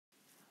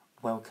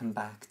Welcome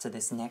back to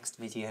this next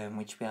video in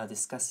which we are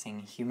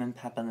discussing human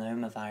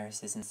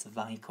papillomaviruses and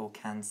cervical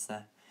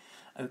cancer.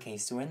 Okay,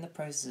 so we're in the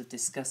process of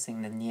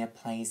discussing the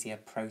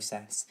neoplasia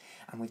process,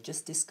 and we've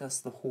just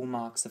discussed the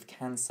hallmarks of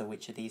cancer,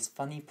 which are these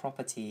funny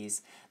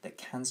properties that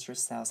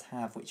cancerous cells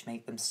have which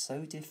make them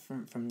so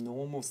different from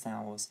normal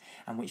cells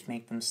and which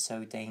make them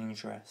so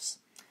dangerous.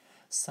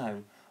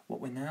 So, what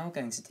we're now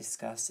going to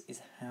discuss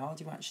is how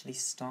do you actually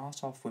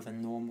start off with a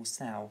normal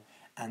cell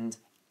and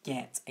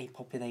get a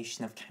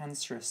population of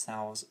cancerous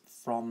cells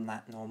from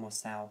that normal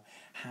cell.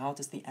 How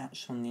does the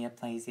actual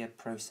neoplasia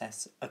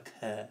process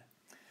occur?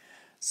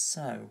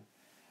 So,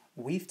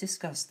 we've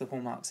discussed the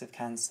hallmarks of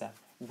cancer.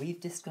 We've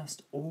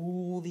discussed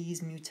all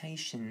these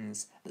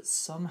mutations that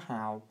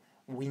somehow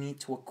we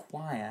need to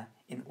acquire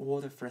in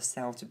order for a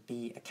cell to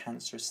be a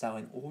cancerous cell,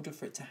 in order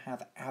for it to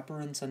have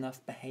aberrant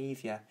enough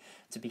behaviour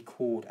to be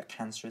called a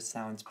cancerous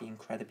cell and to be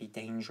incredibly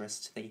dangerous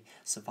to the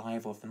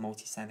survival of the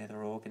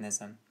multicellular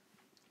organism.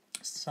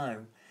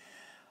 So,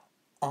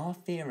 our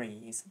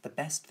theories, the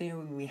best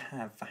theory we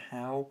have for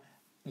how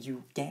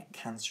you get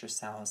cancerous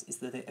cells is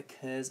that it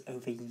occurs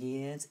over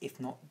years, if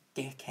not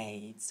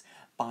decades,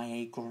 by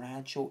a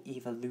gradual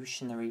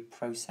evolutionary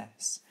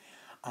process,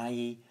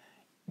 i.e.,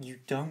 you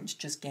don't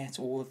just get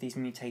all of these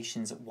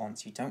mutations at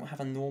once. You don't have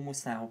a normal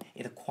cell,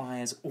 it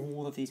acquires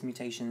all of these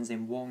mutations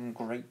in one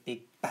great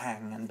big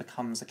bang and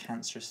becomes a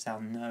cancerous cell.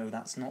 No,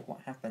 that's not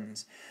what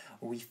happens.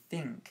 We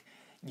think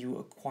you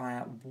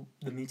acquire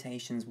the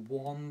mutations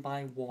one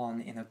by one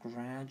in a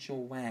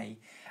gradual way,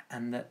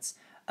 and that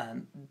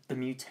the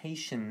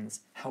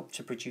mutations help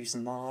to produce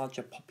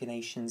larger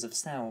populations of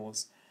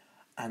cells,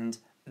 and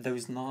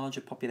those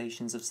larger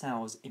populations of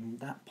cells, in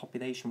that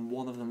population,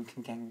 one of them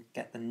can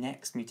get the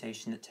next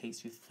mutation that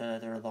takes you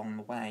further along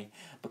the way,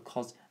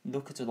 because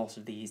look at a lot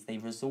of these, they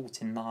result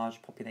in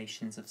large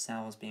populations of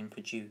cells being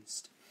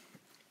produced.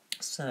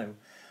 So,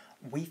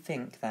 we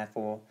think,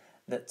 therefore,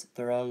 that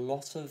there are a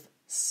lot of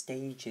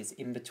stages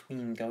in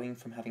between going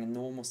from having a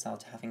normal cell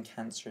to having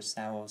cancerous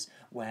cells,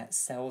 where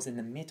cells in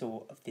the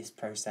middle of this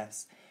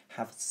process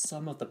have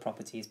some of the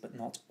properties but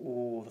not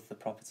all of the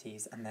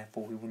properties, and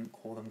therefore we wouldn't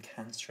call them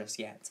cancerous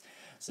yet.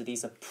 So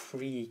these are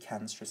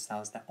pre-cancerous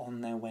cells, they're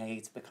on their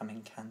way to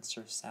becoming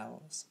cancerous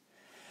cells.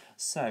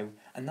 So,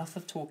 enough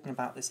of talking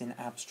about this in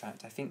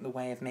abstract. I think the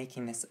way of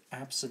making this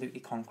absolutely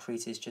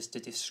concrete is just to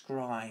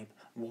describe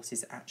what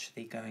is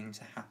actually going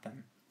to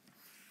happen.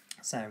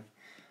 So,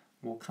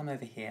 we'll come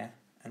over here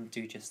and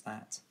do just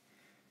that.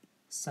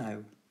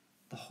 So,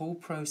 the whole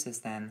process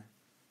then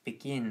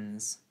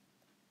begins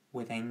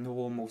with a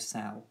normal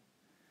cell.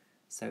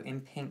 So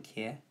in pink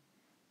here,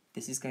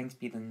 this is going to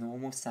be the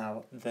normal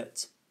cell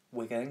that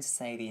we're going to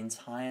say the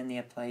entire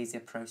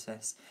neoplasia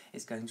process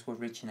is going to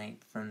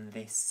originate from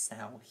this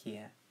cell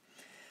here.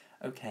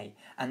 Okay,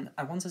 and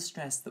I want to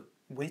stress that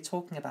we're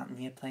talking about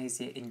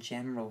neoplasia in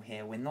general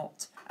here. We're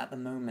not, at the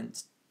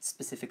moment,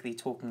 specifically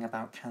talking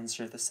about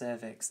cancer of the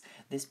cervix.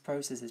 This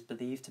process is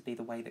believed to be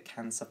the way that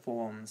cancer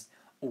forms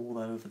all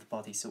over the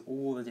body, so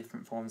all the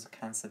different forms of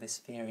cancer, this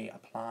theory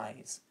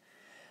applies.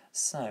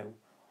 So,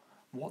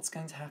 what's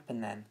going to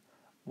happen then?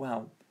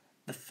 Well,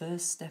 the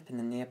first step in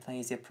the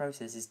neoplasia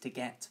process is to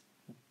get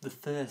the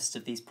first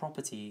of these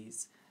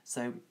properties.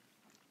 So,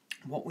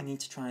 what we need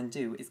to try and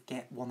do is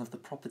get one of the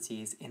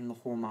properties in the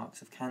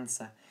hallmarks of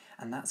cancer,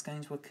 and that's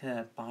going to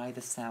occur by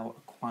the cell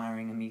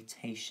acquiring a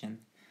mutation.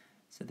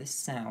 So this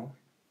cell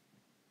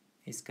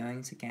is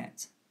going to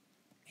get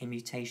a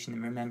mutation,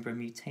 and remember, a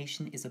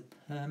mutation is a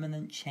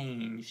permanent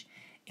change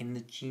in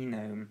the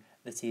genome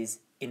that is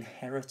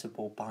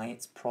inheritable by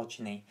its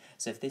progeny.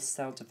 So if this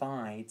cell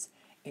divides,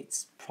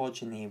 its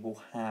progeny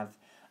will have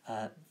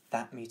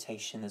that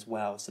mutation as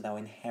well, so they'll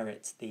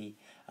inherit the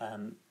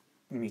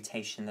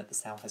mutation that the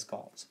cell has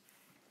got.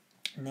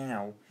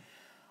 Now,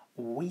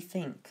 we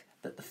think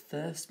that the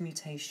first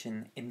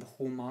mutation in the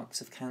hallmarks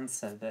of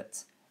cancer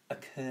that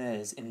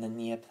occurs in the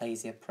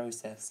neoplasia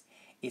process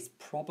is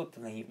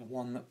probably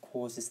one that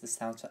causes the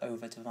cell to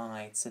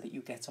overdivide, so that you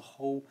get a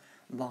whole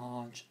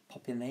large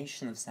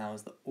population of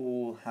cells that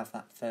all have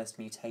that first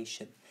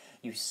mutation.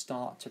 You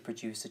start to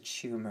produce a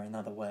tumour, in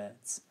other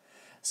words.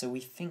 So we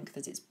think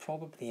that it's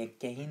probably a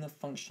gain of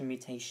function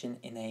mutation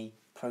in a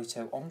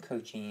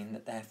proto-oncogene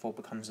that therefore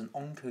becomes an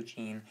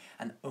oncogene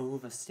and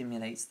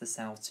overstimulates the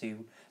cell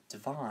to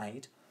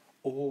divide,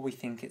 or we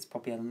think it's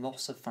probably a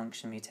loss of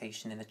function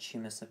mutation in a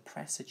tumour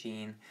suppressor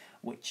gene,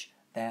 which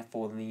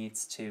therefore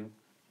leads to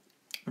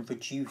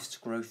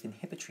reduced growth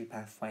inhibitory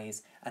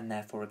pathways, and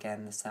therefore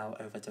again the cell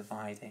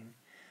over-dividing.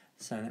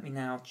 So let me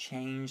now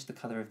change the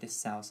colour of this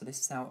cell. So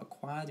this cell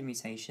acquired a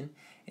mutation,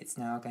 it's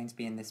now going to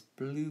be in this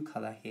blue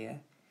colour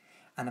here,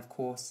 and of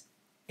course,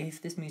 if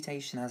this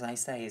mutation, as I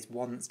say, is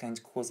one that's going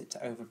to cause it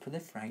to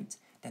over-proliferate,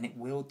 then it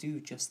will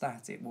do just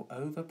that, it will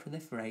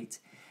over-proliferate,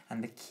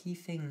 and the key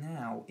thing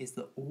now is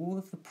that all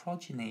of the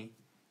progeny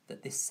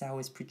that this cell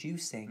is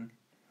producing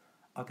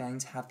are going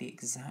to have the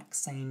exact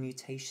same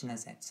mutation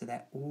as it, so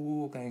they're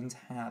all going to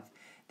have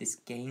this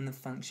gain of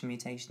function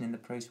mutation in the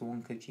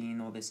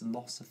proto-oncogene or this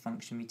loss of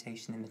function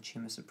mutation in the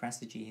tumour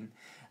suppressor gene.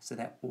 So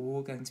they're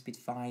all going to be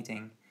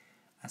dividing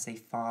at a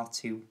far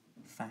too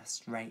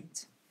fast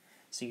rate.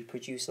 So you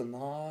produce a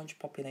large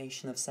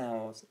population of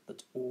cells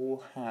that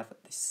all have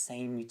the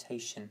same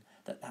mutation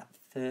that that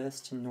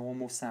first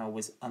normal cell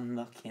was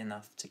unlucky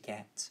enough to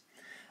get.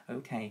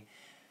 Okay,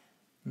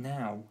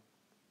 now,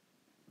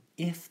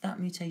 if that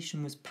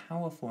mutation was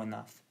powerful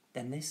enough,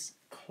 then this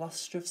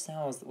cluster of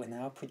cells that we're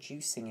now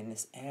producing in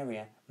this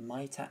area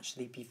might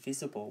actually be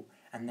visible,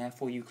 and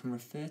therefore you can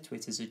refer to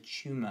it as a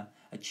tumour.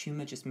 A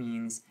tumour just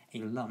means a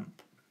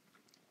lump.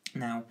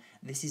 Now,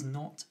 this is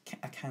not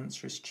a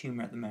cancerous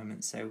tumour at the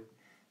moment, so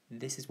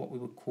this is what we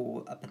would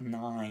call a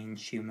benign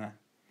tumour.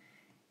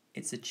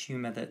 It's a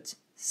tumour that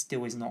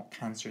still is not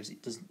cancerous.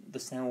 The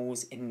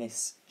cells in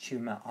this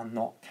tumour are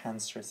not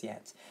cancerous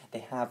yet. They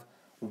have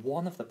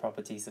one of the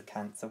properties of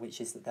cancer, which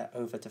is that they're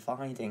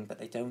over-dividing, but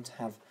they don't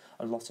have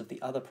a lot of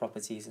the other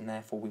properties, and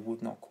therefore we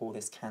would not call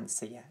this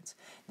cancer yet.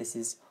 This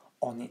is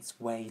on its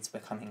way to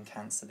becoming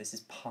cancer. This is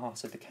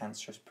part of the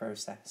cancerous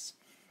process.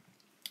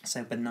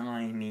 So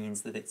benign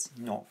means that it's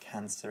not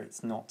cancer,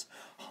 it's not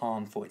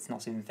harmful, it's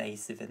not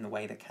invasive in the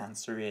way that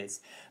cancer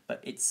is.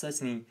 But it's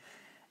certainly,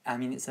 I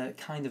mean, it's a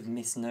kind of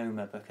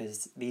misnomer,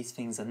 because these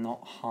things are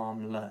not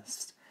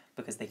harmless,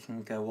 because they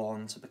can go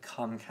on to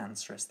become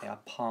cancerous. They are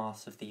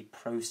part of the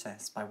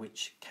process by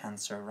which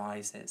cancer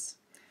arises.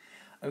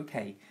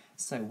 Okay,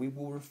 so we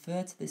will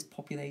refer to this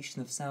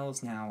population of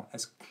cells now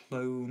as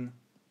clone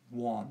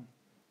 1,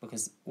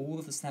 because all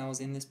of the cells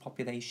in this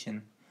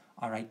population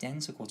are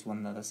identical to one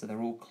another, so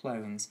they're all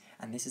clones,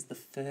 and this is the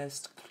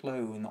first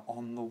clone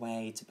on the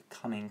way to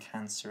becoming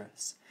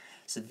cancerous.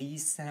 So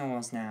these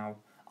cells now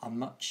are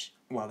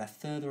they're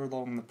further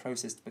along the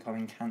process to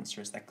becoming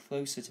cancerous. They're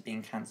closer to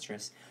being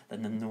cancerous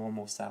than the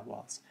normal cell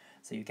was.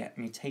 So you get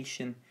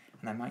mutation,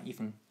 and I might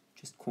even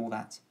just call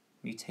that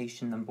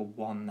mutation number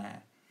 1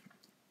 there.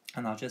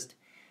 And I'll just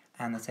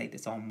annotate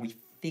this on. We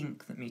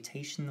think that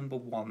mutation number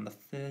 1, the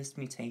first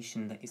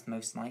mutation that is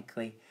most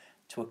likely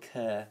to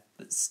occur,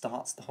 that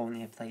starts the whole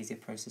neoplasia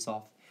process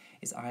off,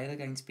 is either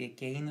going to be a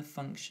gain of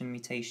function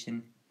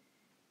mutation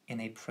in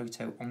a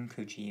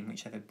proto-oncogene,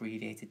 which I've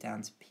abbreviated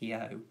down to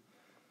PO,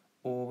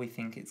 or we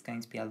think it's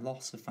going to be a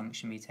loss of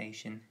function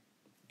mutation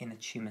in a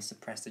tumour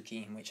suppressor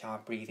gene, which I'll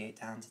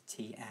abbreviate down to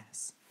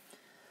TS.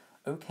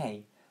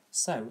 Okay,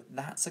 so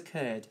that's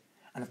occurred,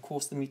 and of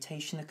course the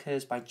mutation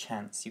occurs by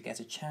chance. You get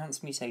a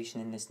chance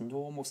mutation in this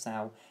normal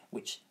cell,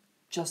 which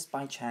just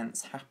by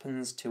chance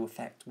happens to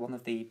affect one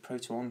of the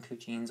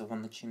proto-oncogenes or one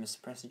of the tumour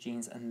suppressor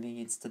genes and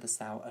leads to the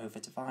cell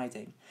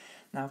over-dividing.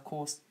 Now, of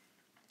course,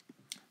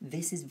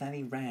 this is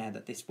very rare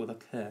that this will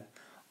occur.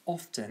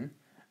 Often,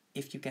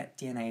 if you get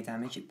DNA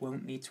damage, it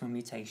won't lead to a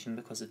mutation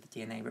because of the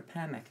DNA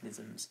repair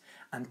mechanisms.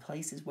 And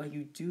places where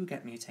you do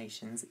get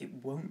mutations, it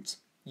won't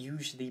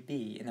usually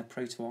be in a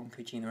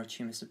proto-oncogene or a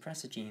tumour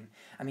suppressor gene.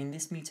 I mean,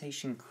 this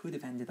mutation could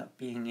have ended up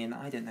being in,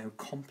 I don't know,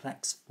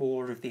 complex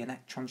 4 of the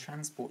electron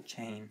transport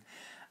chain,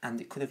 and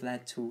it could have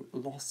led to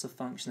loss of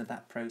function of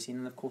that protein,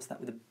 and of course that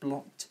would have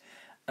blocked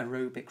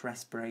aerobic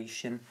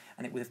respiration,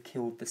 and it would have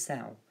killed the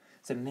cell.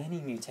 So many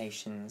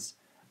mutations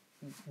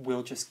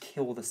will just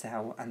kill the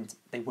cell, and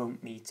they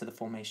won't lead to the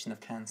formation of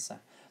cancer.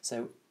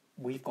 So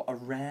we've got a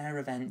rare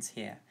event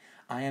here.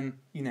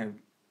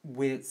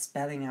 We're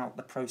spelling out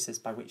the process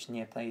by which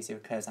neoplasia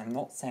occurs. I'm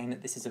not saying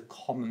that this is a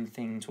common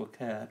thing to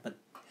occur, but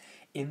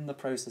in the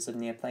process of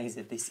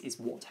neoplasia, this is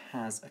what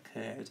has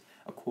occurred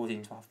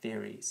according to our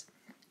theories.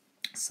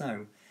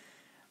 So,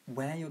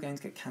 where you're going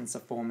to get cancer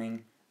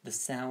forming, the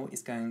cell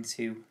is going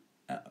to,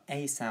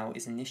 a cell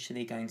is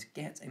initially going to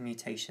get a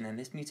mutation, and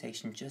this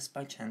mutation, just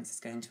by chance, is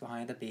going to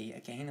either be a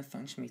gain of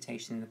function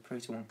mutation in the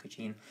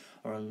proto-oncogene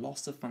or a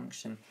loss of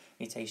function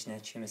mutation in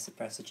a tumour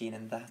suppressor gene,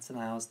 and that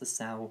allows the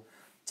cell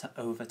to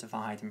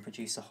over-divide and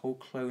produce a whole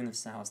clone of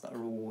cells that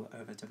are all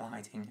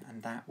over-dividing,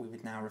 and that we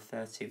would now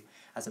refer to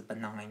as a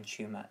benign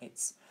tumour.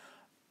 It's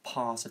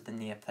part of the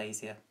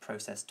neoplasia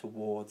process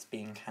towards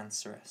being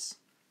cancerous.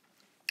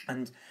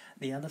 And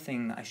the other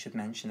thing that I should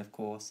mention, of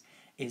course,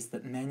 is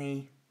that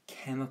many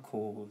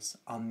chemicals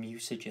are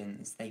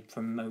mutagens. They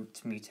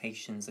promote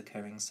mutations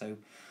occurring. So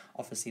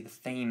obviously the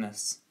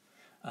famous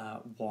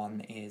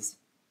one is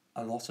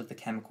a lot of the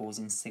chemicals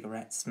in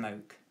cigarette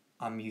smoke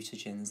are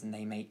mutagens, and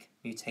they make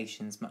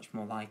mutations much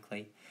more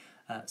likely.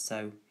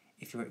 So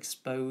if you're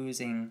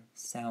exposing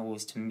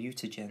cells to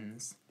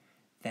mutagens,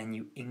 then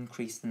you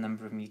increase the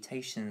number of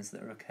mutations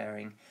that are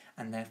occurring,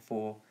 and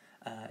therefore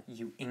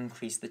you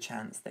increase the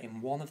chance that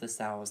in one of the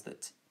cells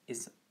that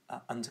is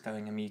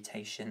undergoing a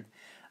mutation,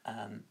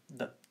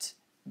 that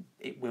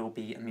it will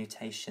be a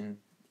mutation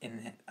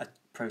in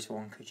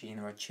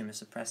proto-oncogene or a tumour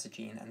suppressor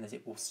gene, and that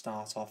it will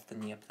start off the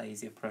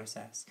neoplasia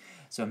process.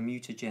 So a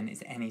mutagen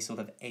is any sort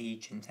of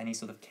agent, any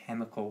sort of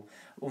chemical,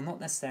 or not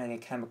necessarily a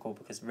chemical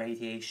because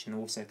radiation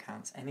also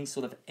counts, any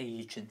sort of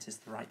agent is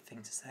the right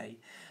thing to say,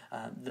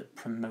 that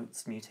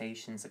promotes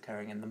mutations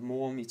occurring. And the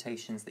more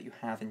mutations that you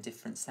have in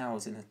different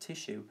cells in a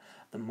tissue,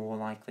 the more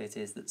likely it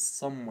is that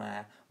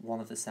somewhere one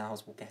of the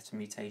cells will get a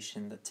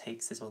mutation that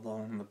takes it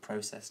along the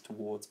process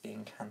towards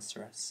being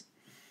cancerous.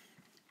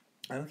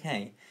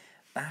 Okay,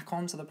 back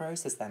onto the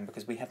process then,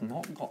 because we have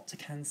not got to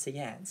cancer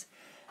yet.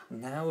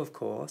 Now, of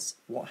course,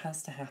 what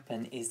has to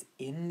happen is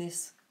in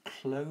this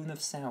clone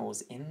of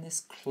cells, in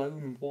this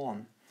clone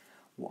 1,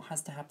 what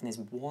has to happen is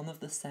one of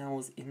the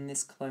cells in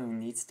this clone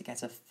needs to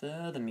get a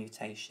further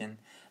mutation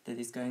that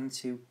is going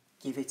to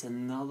give it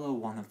another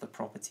one of the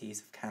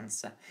properties of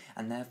cancer,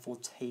 and therefore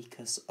take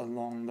us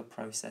along the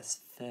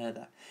process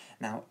further.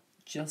 Now,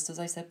 just as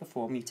I said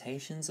before,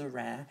 mutations are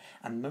rare,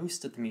 and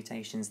most of the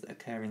mutations that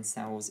occur in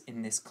cells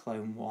in this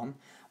clone 1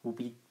 will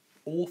be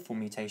awful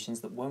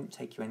mutations that won't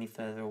take you any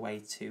further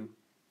away to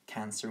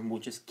cancer and will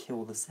just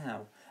kill the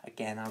cell.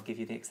 Again, I'll give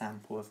you the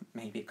example of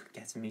maybe it could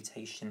get a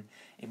mutation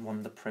in one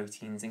of the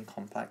proteins in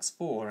complex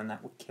 4 and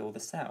that would kill the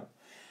cell.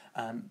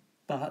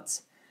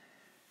 But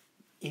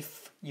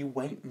if you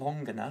wait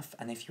long enough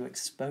and if you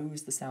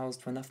expose the cells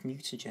to enough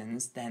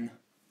mutagens, then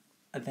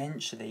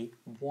eventually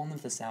one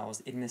of the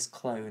cells in this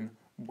clone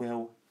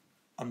will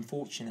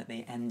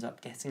unfortunately end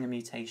up getting a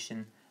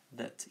mutation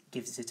that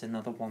gives it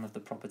another one of the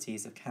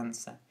properties of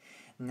cancer.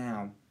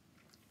 Now,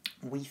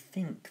 we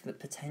think that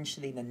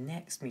potentially the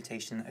next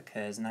mutation that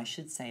occurs, and I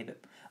should say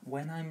that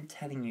when I'm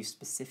telling you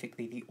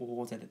specifically the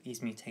order that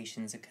these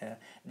mutations occur,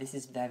 this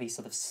is very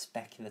sort of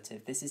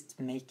speculative. This is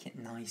to make it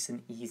nice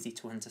and easy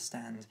to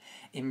understand.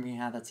 In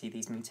reality,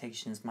 these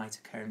mutations might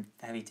occur in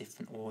very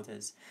different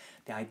orders.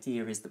 The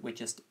idea is that we're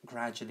just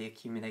gradually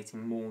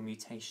accumulating more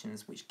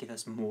mutations which give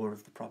us more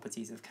of the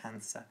properties of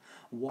cancer.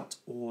 What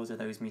order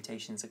those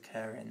mutations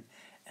occur in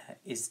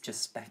is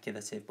just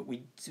speculative, but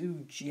we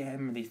do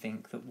generally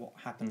think that what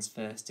happens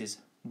first is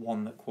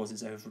one that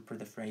causes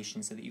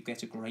overproliferation, so that you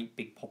get a great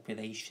big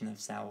population of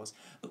cells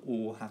that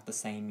all have the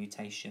same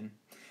mutation,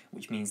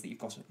 which means that you've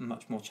got a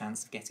much more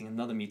chance of getting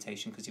another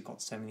mutation because you've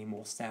got so many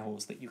more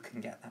cells that you can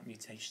get that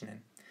mutation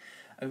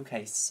in.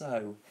 Okay,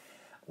 so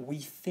we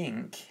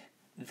think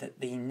that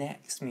the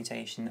next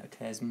mutation that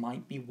occurs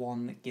might be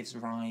one that gives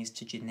rise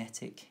to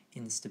genetic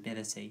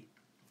instability.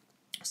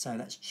 So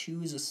let's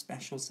choose a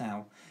special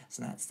cell.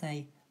 So let's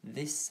say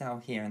this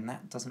cell here, and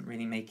that doesn't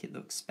really make it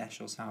look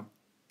special, so I'll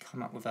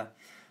come up with a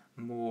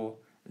more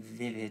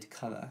vivid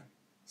colour.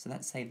 So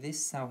let's say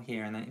this cell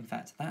here, and then in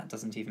fact that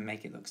doesn't even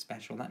make it look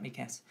special. Let me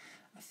get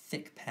a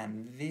thick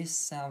pen. This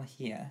cell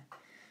here,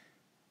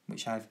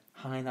 which I've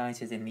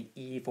highlighted in the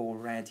evil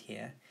red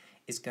here,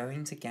 is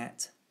going to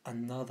get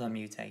another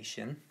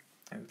mutation,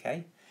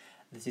 okay?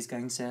 That is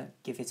going to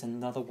give it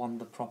another one of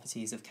the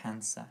properties of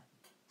cancer.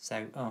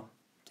 So, oh,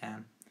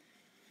 damn.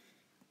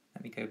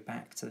 Let me go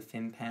back to the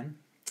thin pen.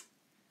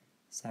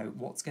 So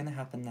what's going to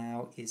happen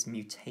now is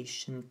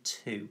mutation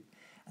 2.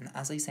 And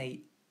as I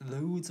say,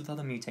 loads of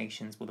other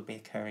mutations will be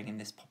occurring in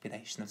this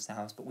population of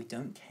cells, but we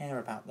don't care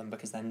about them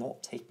because they're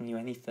not taking you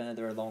any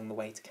further along the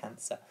way to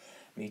cancer.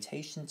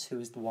 Mutation 2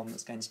 is the one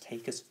that's going to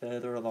take us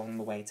further along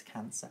the way to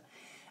cancer.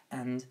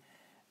 And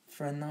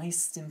for a nice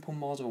simple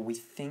model, we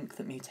think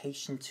that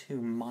mutation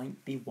 2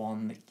 might be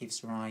one that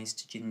gives rise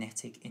to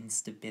genetic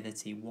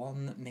instability,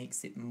 one that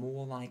makes it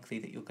more likely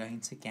that you're going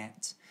to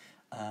get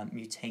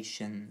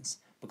mutations.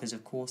 Because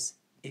of course,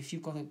 if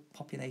you've got a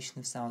population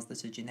of cells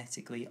that are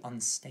genetically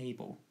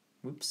unstable,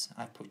 whoops,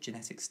 I put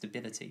genetic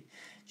stability,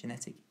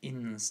 genetic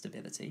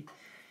instability.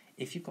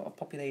 If you've got a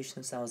population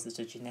of cells that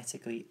are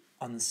genetically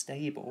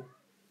unstable,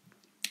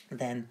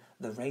 then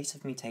the rate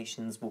of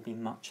mutations will be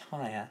much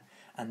higher,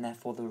 and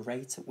therefore the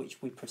rate at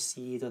which we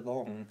proceed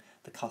along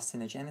the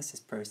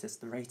carcinogenesis process,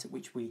 the rate at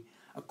which we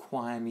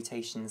acquire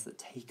mutations that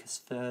take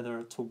us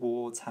further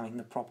towards having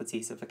the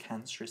properties of a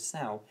cancerous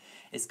cell,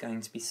 is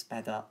going to be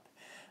sped up.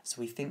 So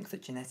we think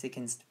that genetic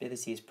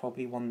instability is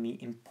probably one of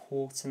the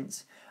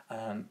important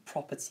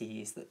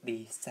properties that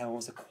the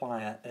cells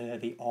acquire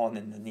early on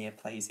in the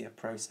neoplasia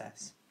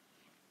process.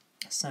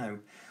 So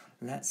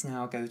let's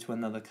now go to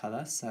another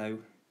colour. So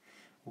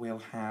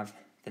we'll have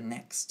the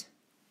next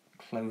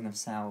clone of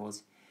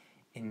cells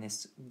in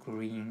this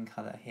green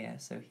colour here.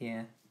 So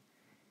here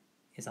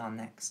is our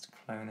next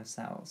clone of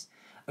cells.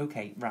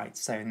 Okay, right,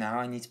 so now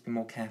I need to be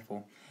more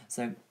careful.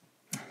 So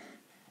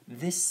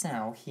this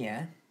cell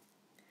here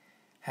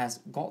has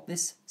got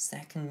this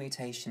second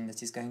mutation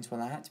that is going to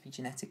allow it to be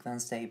genetically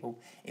unstable.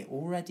 It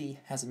already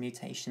has a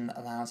mutation that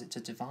allows it to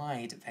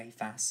divide very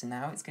fast, so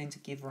now it's going to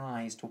give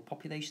rise to a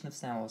population of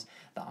cells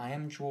that I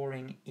am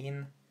drawing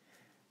in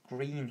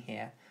green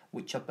here,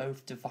 which are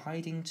both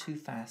dividing too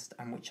fast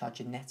and which are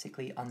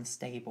genetically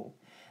unstable.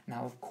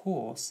 Now, of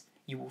course,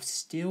 you will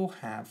still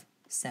have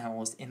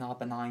cells in our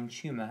benign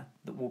tumour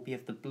that will be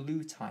of the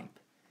blue type,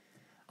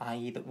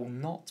 i.e. that will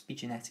not be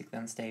genetically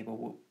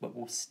unstable, but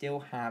will still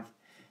have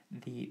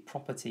the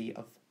property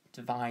of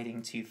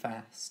dividing too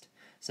fast.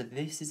 So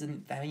this is a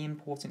very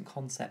important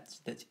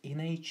concept, that in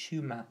a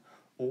tumour,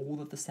 all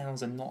of the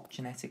cells are not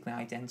genetically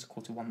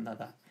identical to one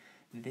another.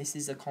 This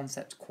is a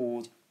concept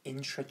called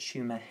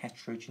intratumour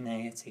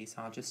heterogeneity.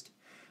 So I'll just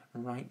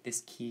write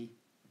this key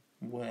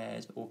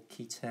word or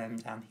key term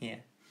down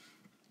here.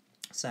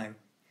 So,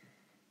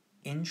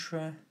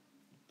 intratumour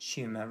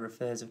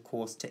refers, of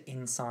course, to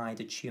inside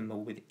a tumour,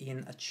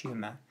 within a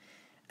tumour,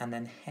 and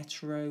then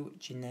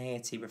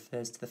heterogeneity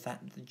refers to the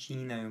fact that the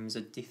genomes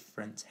are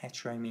different.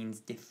 Hetero means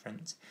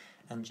different,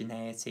 and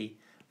geneity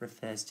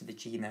refers to the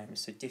genome,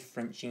 so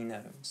different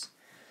genomes.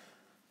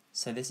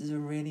 So this is a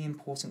really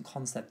important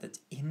concept, that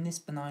in this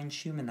benign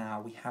tumour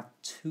now we have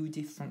two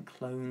different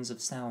clones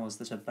of cells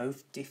that are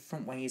both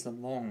different ways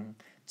along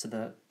to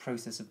the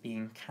process of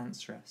being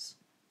cancerous.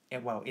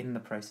 Well, in the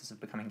process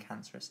of becoming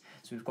cancerous.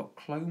 So we've got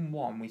clone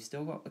 1, we've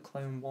still got the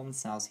clone 1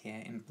 cells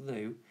here in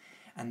blue,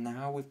 and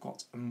now we've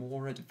got a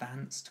more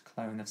advanced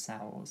clone of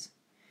cells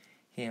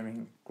here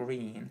in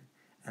green,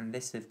 and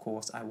this, of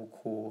course, I will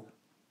call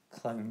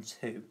clone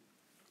 2.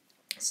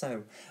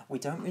 So we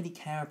don't really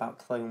care about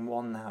clone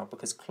 1 now,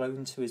 because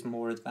clone 2 is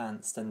more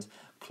advanced, and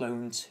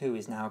clone 2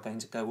 is now going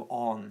to go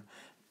on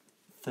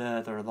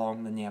further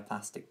along the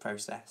neoplastic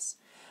process.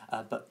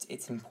 But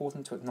it's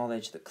important to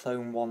acknowledge that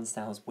clone 1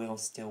 cells will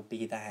still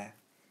be there.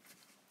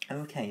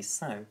 Okay,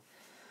 so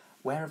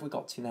where have we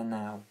got to then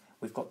now?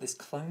 We've got this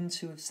clone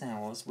 2 of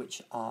cells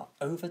which are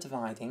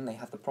over-dividing. They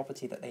have the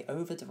property that they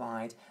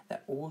over-divide.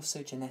 They're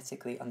also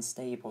genetically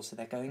unstable, so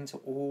they're going to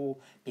all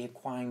be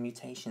acquiring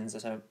mutations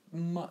at a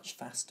much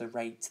faster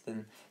rate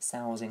than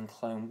cells in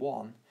clone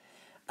 1.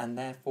 And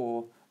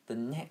therefore, the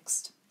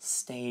next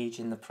stage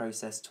in the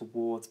process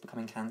towards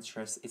becoming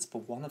cancerous is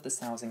for one of the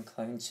cells in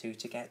clone 2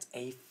 to get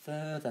a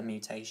further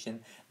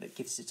mutation that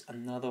gives it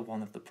another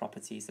one of the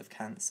properties of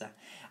cancer.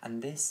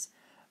 And this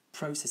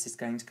process is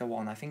going to go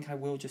on. I think I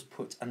will just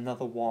put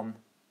another one,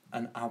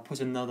 and I'll put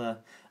another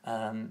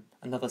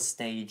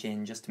stage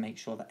in just to make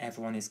sure that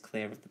everyone is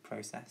clear of the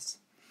process.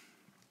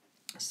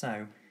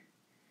 So,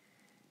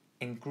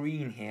 in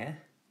green here,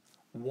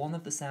 one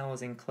of the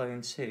cells in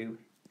clone 2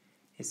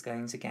 is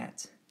going to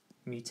get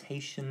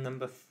mutation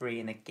number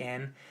 3, and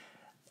again,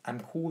 I'm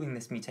calling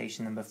this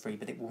mutation number 3,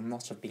 but it will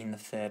not have been the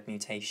third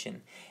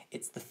mutation.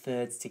 It's the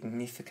third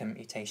significant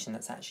mutation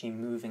that's actually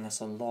moving us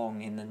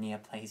along in the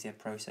neoplasia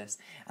process.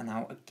 And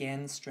I'll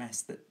again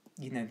stress that,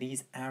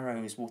 these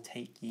arrows will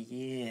take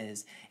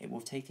years. It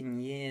will take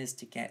years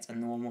to get a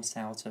normal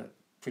cell to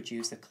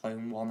produce a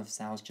clone 1 of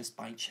cells just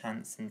by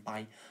chance and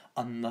by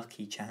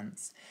unlucky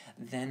chance.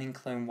 Then in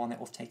clone 1 it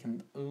will take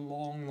a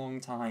long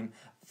time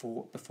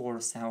before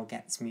a cell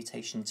gets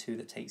mutation 2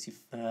 that takes you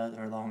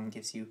further along and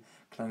gives you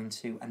clone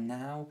 2. And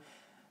now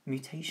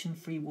mutation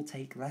 3 will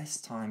take less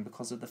time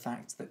because of the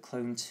fact that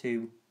clone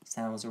 2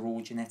 cells are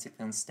all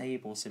genetically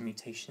unstable, so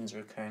mutations are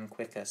occurring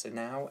quicker. So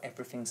now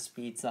everything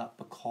speeds up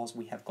because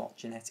we have got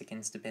genetic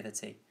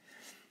instability.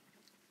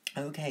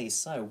 Okay,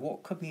 so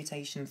what could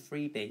mutation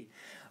 3 be?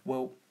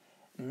 Well,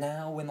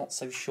 now we're not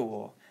so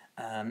sure.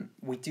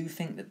 We do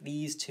think that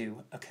these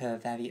two occur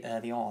very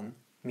early on.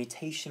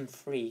 Mutation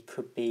 3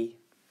 could be,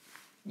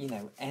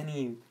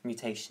 any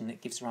mutation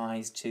that gives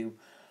rise to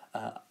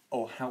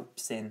or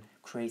helps in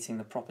creating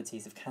the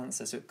properties of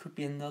cancer. So it could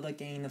be another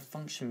gain of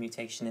function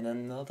mutation in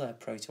another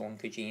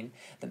proto-oncogene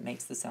that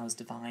makes the cells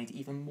divide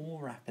even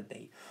more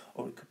rapidly.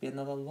 Or it could be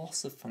another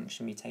loss of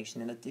function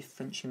mutation in a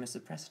different tumour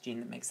suppressor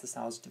gene that makes the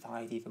cells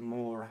divide even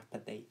more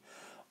rapidly.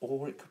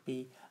 Or it could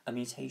be a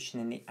mutation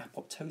in the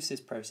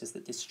apoptosis process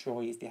that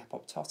destroys the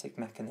apoptotic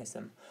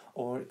mechanism.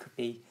 Or it could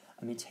be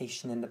a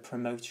mutation in the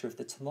promoter of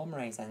the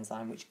telomerase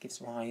enzyme, which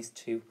gives rise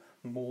to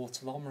more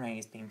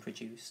telomerase being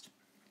produced.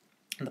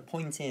 And the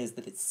point is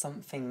that it's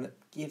something that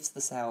gives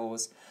the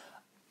cells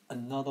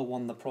another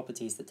one of the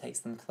properties that takes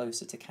them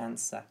closer to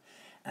cancer.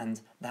 And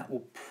that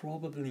will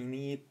probably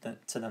lead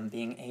to them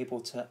being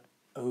able to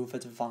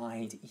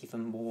over-divide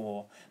even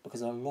more,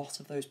 because a lot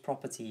of those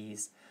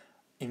properties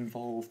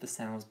involve the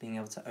cells being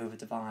able to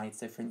over-divide.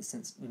 So for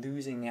instance,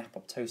 losing the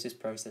apoptosis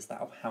process,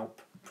 that will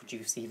help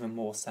produce even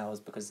more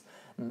cells because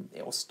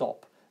it will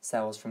stop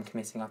cells from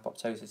committing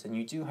apoptosis. And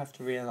you do have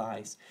to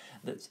realise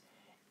that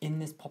in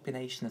this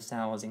population of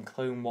cells in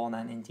clone 1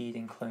 and indeed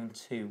in clone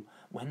 2,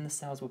 when the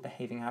cells were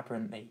behaving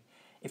aberrantly,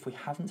 if we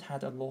haven't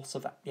had a loss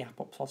of the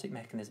apoptotic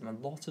mechanism, a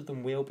lot of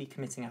them will be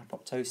committing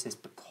apoptosis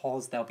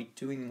because they'll be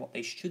doing what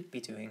they should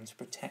be doing to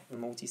protect the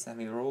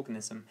multicellular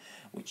organism,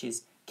 which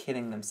is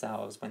killing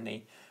themselves when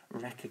they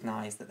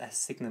recognise that their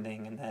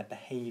signalling and their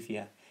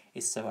behaviour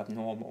is so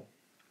abnormal.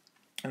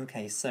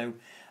 Okay, so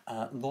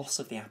loss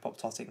of the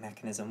apoptotic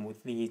mechanism would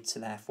lead to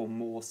therefore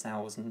more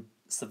cells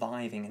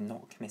surviving and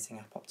not committing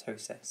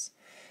apoptosis.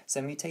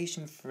 So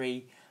mutation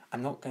 3,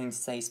 I'm not going to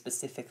say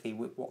specifically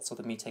what sort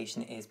of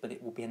mutation it is, but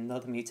it will be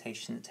another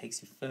mutation that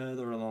takes you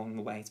further along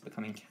the way to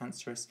becoming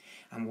cancerous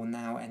and will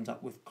now end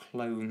up with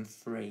clone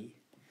 3.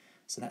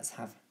 So let's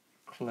have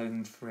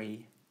clone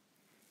 3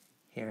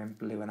 here in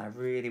blue, and I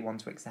really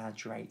want to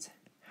exaggerate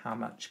how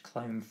much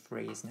clone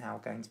 3 is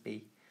now going to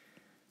be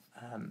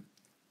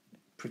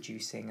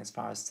producing as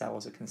far as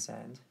cells are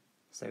concerned.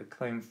 So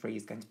clone 3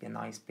 is going to be a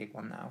nice big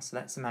one now. So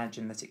let's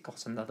imagine that it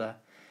got another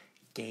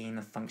gain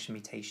of function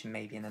mutation,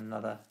 maybe in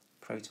another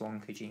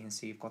proto-oncogene.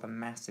 So you've got a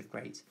massive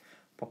great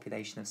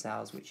population of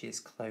cells, which is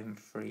clone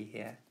 3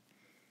 here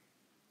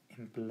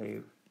in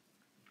blue.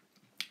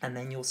 And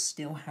then you'll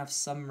still have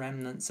some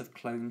remnants of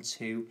clone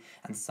 2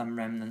 and some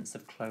remnants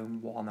of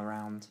clone 1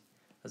 around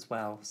as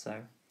well.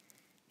 So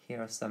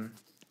here are some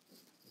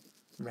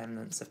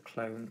remnants of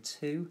clone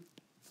 2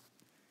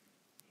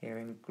 here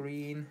in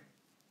green,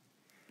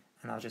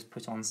 and I'll just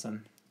put on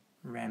some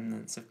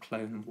remnants of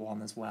clone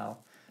 1 as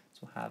well.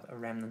 So we'll have a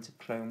remnant of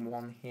clone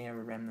 1 here,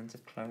 a remnant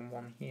of clone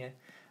 1 here,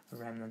 a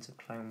remnant of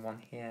clone 1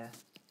 here,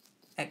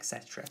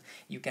 etc.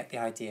 You get the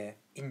idea,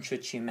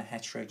 intratumour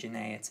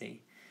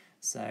heterogeneity.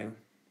 So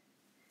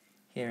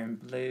here in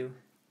blue,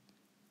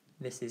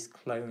 this is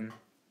clone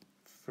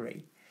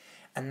 3.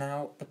 And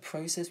now the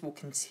process will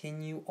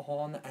continue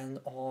on and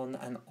on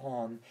and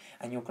on,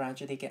 and you'll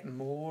gradually get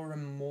more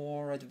and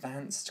more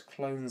advanced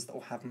clones that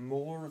will have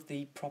more of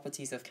the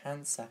properties of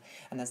cancer.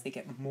 And as they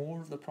get more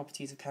of the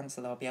properties of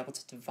cancer, they'll be able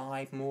to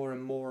divide more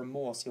and more and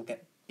more. So you'll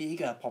get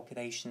bigger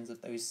populations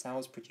of those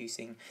cells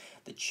producing.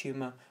 The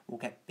tumour will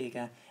get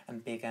bigger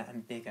and bigger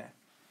and bigger.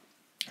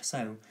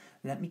 So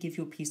let me give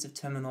you a piece of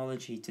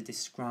terminology to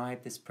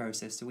describe this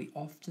process. So we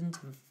often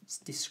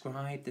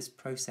describe this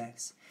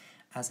process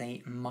as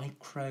a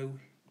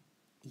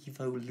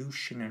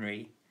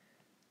micro-evolutionary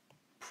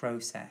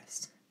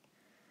process,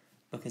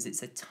 because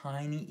it's a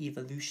tiny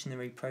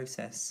evolutionary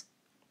process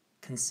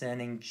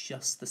concerning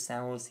just the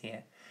cells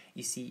here.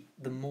 You see,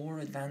 the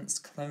more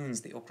advanced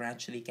clones that you're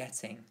gradually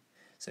getting,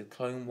 so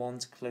clone 1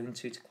 to clone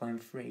 2 to clone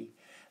 3,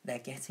 they're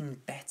getting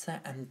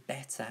better and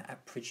better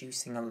at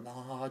producing a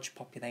large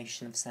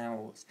population of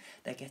cells.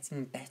 They're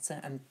getting better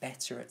and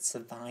better at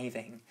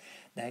surviving.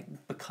 They're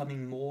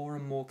becoming more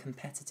and more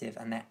competitive,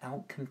 and they're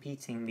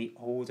outcompeting the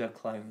older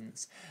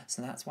clones.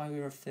 So that's why we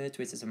refer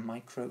to it as a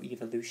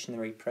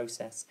microevolutionary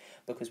process,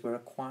 because we're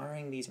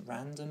acquiring these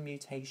random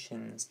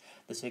mutations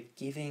that are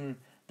giving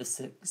the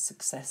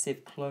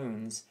successive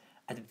clones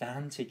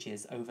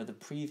advantages over the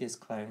previous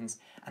clones,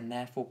 and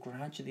therefore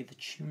gradually the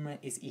tumour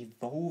is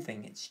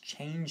evolving, it's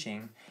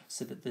changing,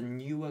 so that the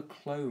newer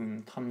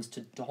clone comes to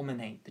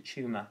dominate the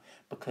tumour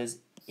because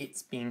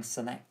it's being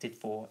selected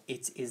for.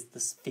 It is the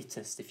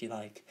fittest, if you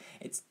like.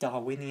 It's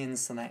Darwinian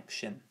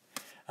selection.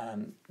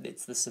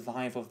 It's the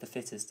survival of the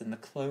fittest, and the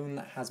clone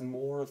that has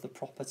more of the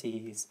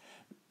properties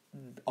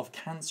of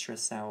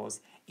cancerous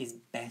cells is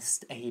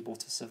best able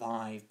to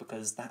survive,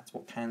 because that's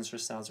what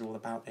cancerous cells are all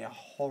about. They are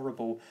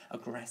horrible,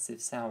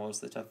 aggressive cells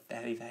that are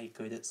very, very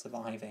good at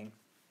surviving.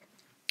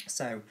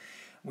 So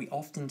we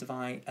often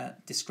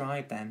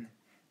describe then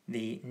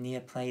the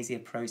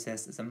neoplasia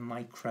process as a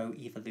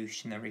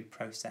microevolutionary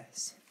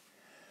process.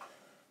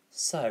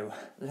 So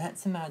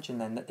let's imagine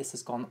then that this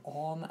has gone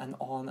on and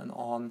on and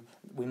on.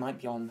 We might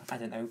be on, I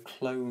don't know,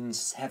 clone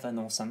 7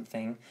 or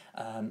something,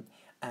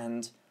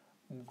 and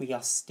we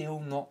are still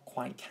not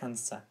quite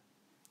cancer,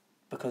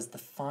 because the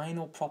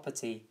final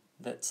property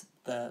that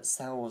the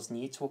cells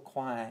need to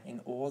acquire in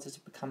order to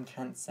become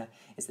cancer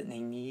is that they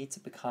need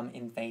to become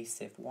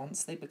invasive.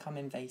 Once they become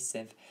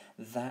invasive,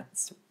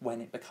 that's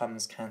when it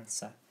becomes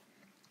cancer.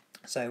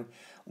 So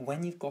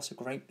when you've got a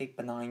great big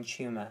benign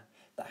tumour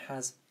that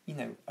has, you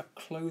know, a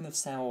clone of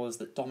cells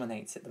that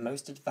dominates it, the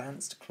most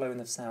advanced clone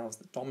of cells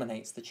that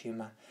dominates the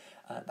tumour,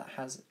 that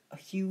has a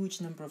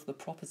huge number of the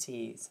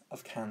properties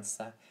of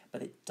cancer,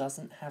 but it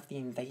doesn't have the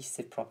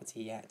invasive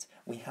property yet.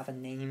 We have a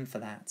name for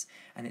that,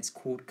 and it's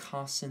called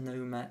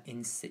carcinoma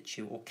in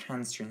situ, or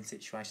cancer in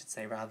situ, I should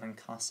say, rather than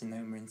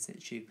carcinoma in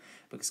situ,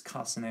 because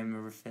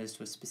carcinoma refers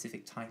to a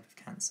specific type of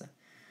cancer.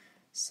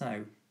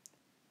 So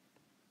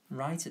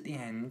right at the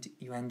end,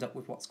 you end up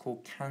with what's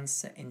called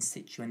cancer in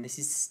situ, and this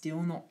is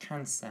still not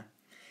cancer.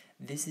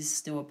 This is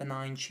still a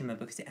benign tumour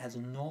because it has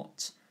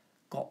not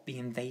got the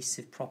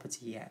invasive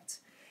property yet.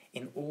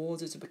 In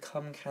order to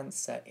become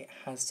cancer, it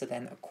has to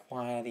then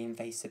acquire the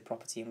invasive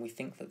property, and we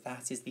think that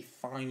that is the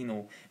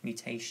final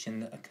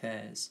mutation that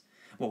occurs.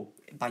 Well,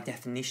 by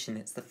definition,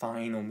 it's the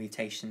final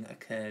mutation that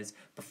occurs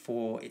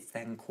before it's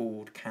then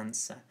called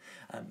cancer,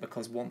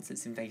 because once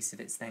it's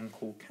invasive, it's then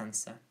called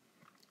cancer.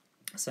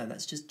 So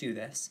let's just do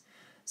this.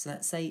 So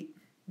let's say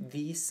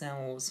these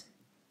cells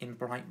in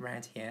bright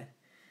red here,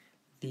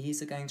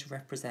 these are going to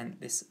represent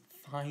this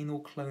final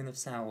clone of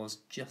cells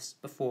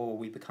just before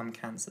we become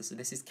cancer. So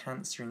this is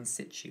cancer in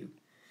situ.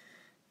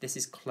 This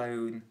is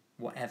clone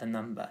whatever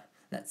number.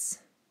 Let's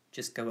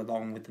just go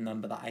along with the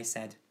number that I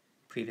said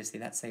previously.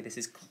 Let's say this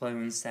is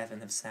clone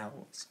 7 of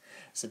cells.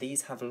 So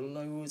these have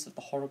loads of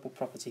the horrible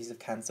properties of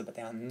cancer, but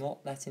they are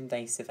not that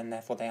invasive, and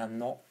therefore they are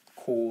not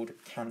called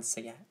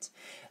cancer yet.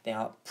 They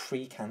are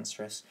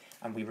precancerous,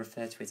 and we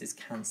refer to it as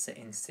cancer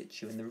in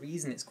situ. And the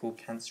reason it's called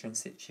cancer in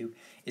situ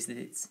is that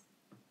it's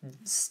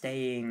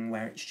staying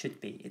where it should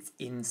be. It's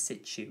in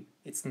situ.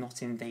 It's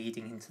not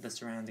invading into the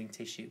surrounding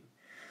tissue.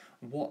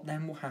 What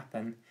then will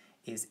happen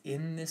is,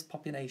 in this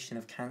population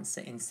of cancer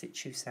in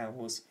situ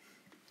cells,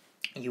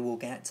 you will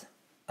get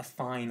a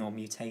final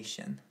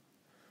mutation.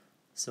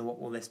 So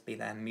what will this be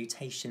then?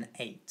 Mutation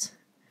 8.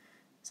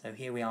 So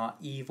here we are,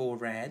 evil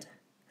red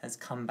has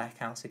come back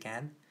out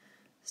again.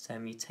 So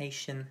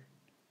mutation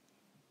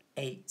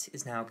 8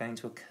 is now going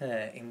to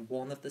occur in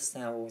one of the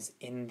cells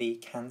in the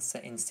cancer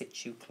in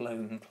situ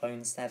clone,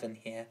 clone 7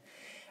 here.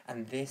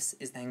 And this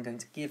is then going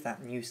to give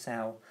that new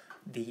cell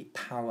the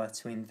power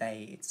to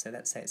invade. So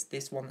let's say it's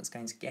this one that's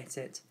going to get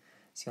it.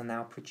 So you'll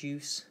now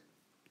produce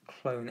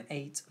clone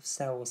 8 of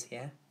cells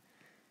here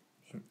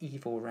in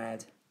evil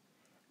red,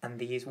 and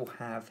these will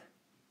have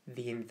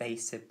the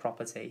invasive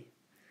property.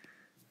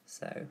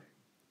 So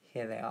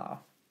here they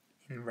are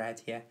in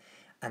red here,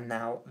 and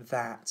now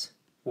that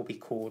will be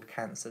called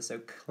cancer. So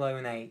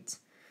clone 8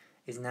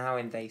 is now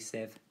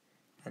invasive,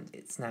 and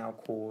it's now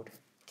called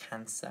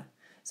cancer.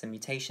 So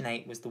mutation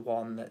 8 was the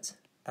one that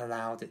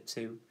allowed it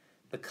to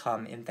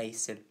become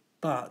invasive,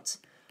 but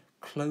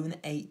clone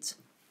 8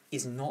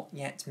 is not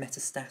yet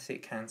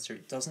metastatic cancer.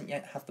 It doesn't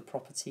yet have the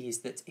properties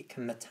that it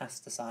can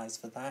metastasize.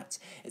 For that,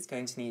 it's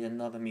going to need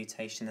another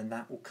mutation, and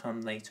that will come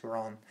later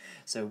on.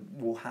 So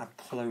we'll have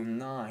clone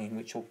 9,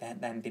 which will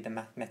then be the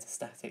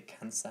metastatic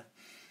cancer.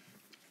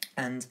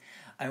 And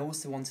I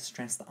also want to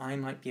stress that I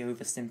might be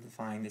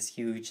oversimplifying this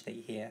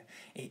hugely here.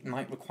 It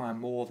might require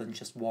more than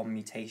just one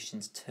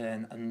mutation to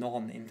turn a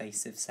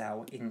non-invasive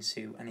cell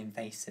into an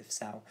invasive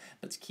cell.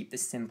 But to keep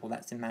this simple,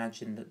 let's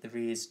imagine that there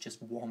is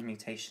just one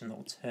mutation that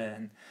will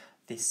turn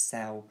this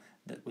cell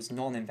that was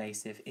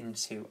non-invasive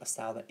into a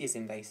cell that is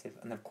invasive.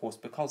 And of course,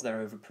 because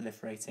they're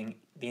over-proliferating,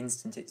 the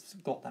instant it's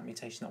got that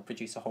mutation, it'll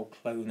produce a whole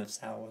clone of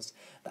cells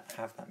that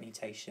have that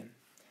mutation.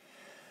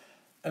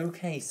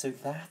 Okay, so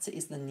that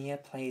is the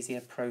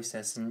neoplasia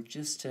process, and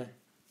just to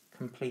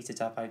complete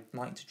it up, I'd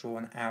like to draw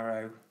an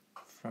arrow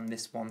from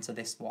this one to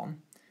this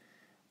one.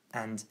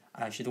 And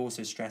I should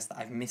also stress that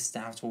I've missed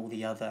out all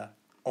the other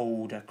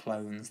older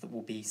clones that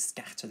will be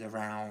scattered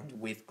around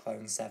with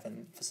clone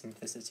 7 for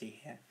simplicity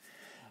here.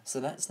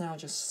 So let's now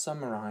just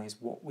summarise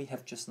what we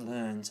have just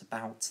learned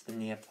about the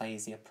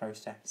neoplasia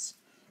process.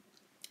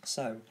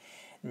 So,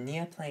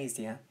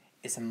 neoplasia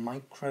is a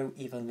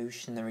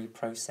microevolutionary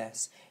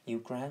process. You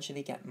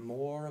gradually get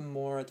more and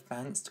more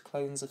advanced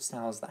clones of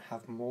cells that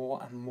have more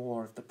and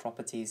more of the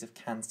properties of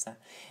cancer,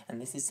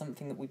 and this is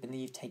something that we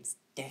believe takes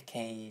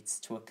decades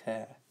to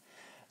occur.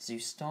 So you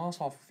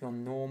start off with your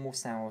normal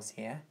cells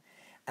here,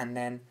 and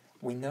then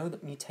we know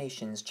that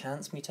mutations,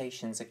 chance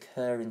mutations,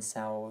 occur in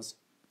cells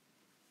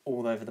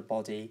all over the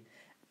body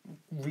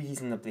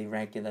reasonably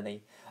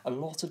regularly. A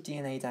lot of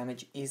DNA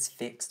damage is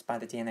fixed by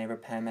the DNA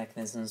repair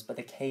mechanisms, but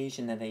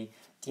occasionally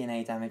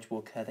DNA damage will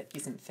occur that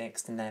isn't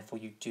fixed, and therefore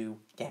you do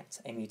get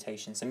a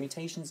mutation. So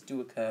mutations do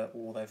occur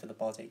all over the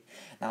body.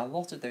 Now, a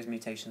lot of those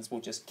mutations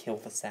will just kill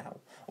the cell,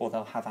 or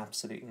they'll have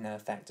absolutely no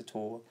effect at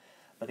all.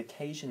 But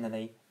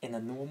occasionally, in a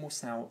normal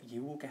cell,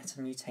 you will get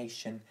a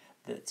mutation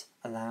that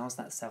allows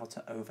that cell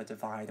to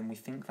over-divide, and we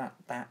think that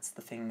that's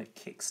the thing that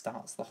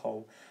kickstarts the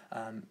whole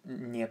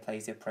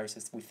neoplasia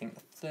process. We think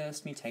the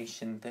first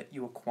mutation that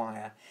you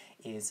acquire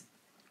is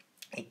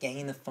a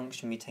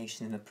gain-of-function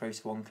mutation in the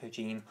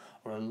proto-oncogene,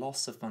 or a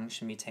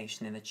loss-of-function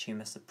mutation in the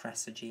tumour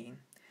suppressor gene.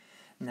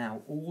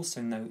 Now,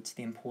 also note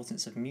the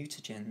importance of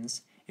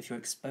mutagens. If you're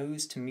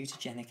exposed to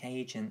mutagenic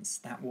agents,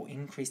 that will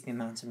increase the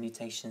amount of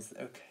mutations that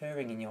are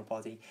occurring in your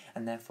body,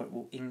 and therefore it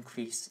will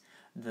increase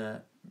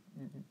the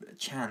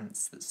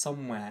chance that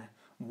somewhere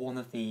one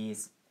of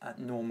these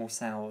normal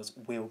cells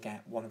will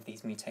get one of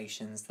these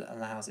mutations that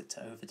allows it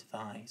to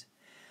over-divide.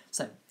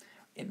 So,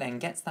 it then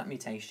gets that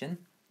mutation,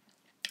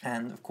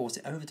 and of course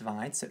it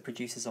over-divides, so it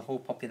produces a whole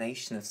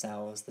population of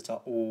cells that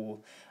are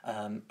all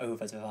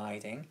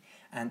over-dividing,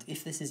 and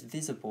if this is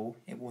visible,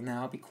 it will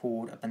now be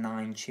called a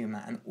benign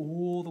tumour. And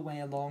all the way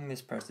along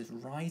this process,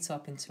 right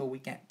up until we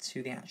get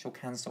to the actual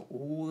cancer,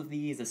 all of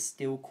these are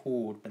still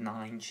called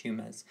benign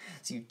tumours.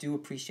 So you do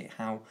appreciate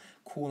how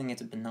calling it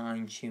a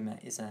benign tumour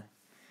is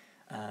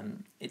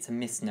it's a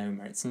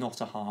misnomer. It's not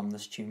a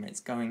harmless tumour.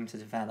 It's going to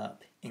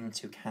develop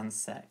into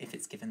cancer if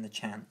it's given the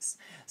chance.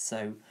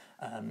 So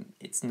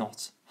it's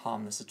not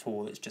harmless at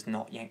all. It's just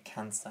not yet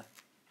cancer.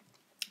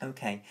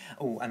 Okay.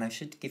 Oh, and I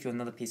should give you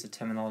another piece of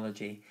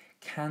terminology.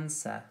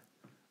 Cancer,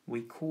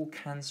 we call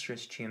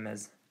cancerous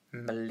tumours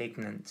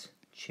malignant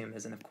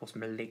tumours, and of course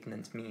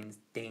malignant means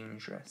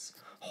dangerous,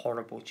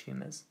 horrible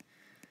tumours.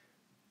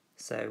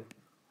 So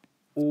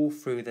all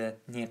through the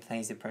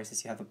neoplasia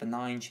process, you have a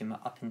benign tumour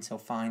up until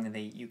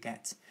finally you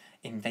get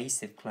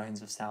invasive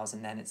clones of cells,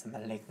 and then it's a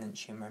malignant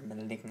tumour, and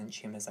malignant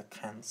tumours are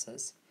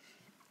cancers.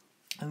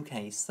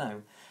 Okay,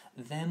 so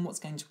then what's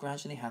going to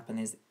gradually happen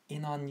is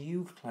in our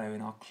new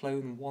clone, our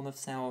clone 1 of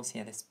cells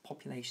here, this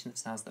population of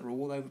cells that are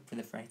all over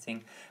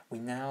proliferating, we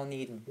now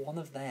need one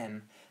of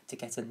them to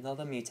get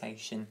another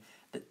mutation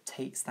that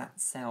takes that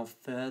cell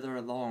further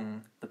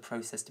along the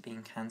process to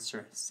being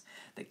cancerous,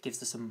 that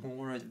gives us a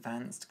more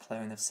advanced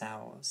clone of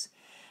cells.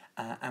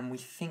 And we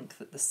think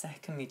that the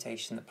second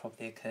mutation that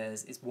probably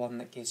occurs is one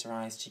that gives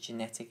rise to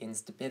genetic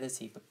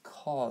instability,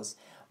 because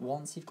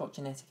once you've got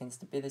genetic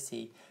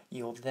instability,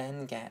 you'll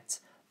then get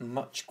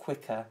much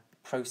quicker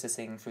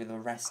processing through the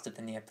rest of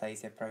the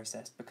neoplasia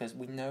process, because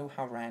we know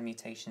how rare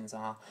mutations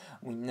are.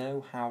 We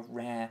know how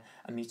rare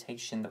a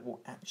mutation that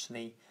will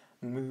actually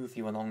move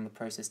you along the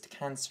process to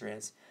cancer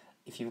is.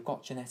 If you've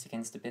got genetic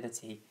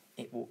instability,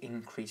 it will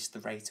increase the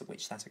rate at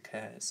which that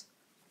occurs.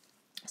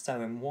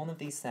 So in one of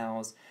these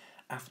cells,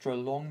 after a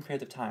long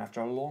period of time,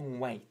 after a long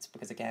wait,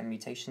 because again,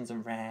 mutations are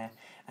rare,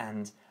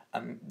 and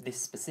this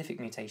specific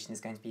mutation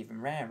is going to be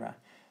even rarer.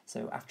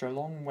 So after a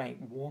long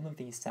wait, one of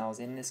these cells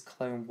in this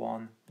clone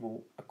 1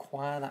 will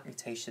acquire that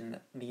mutation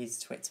that leads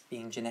to it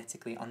being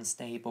genetically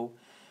unstable,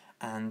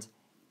 and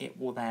it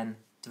will then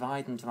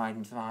divide and divide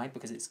and divide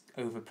because it's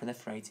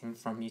over-proliferating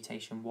from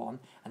mutation 1,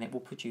 and it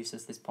will produce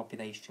us this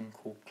population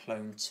called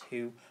clone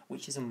 2,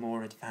 which is a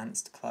more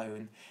advanced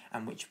clone,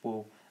 and which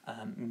will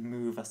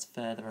move us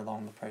further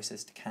along the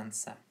process to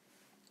cancer.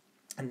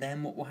 And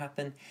then what will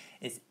happen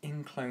is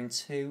in clone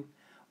 2,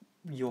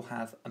 you'll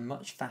have a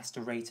much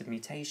faster rate of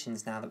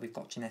mutations now that we've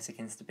got genetic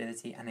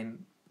instability,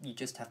 and you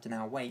just have to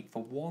now wait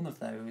for one of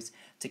those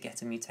to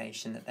get a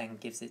mutation that then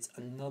gives it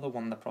another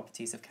one of the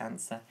properties of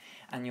cancer,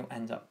 and you'll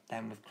end up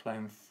then with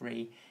clone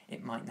 3.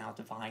 It might now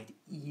divide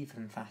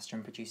even faster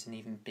and produce an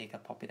even bigger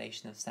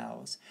population of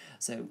cells.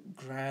 So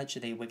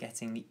gradually we're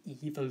getting the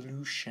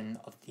evolution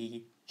of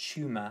the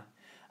tumour,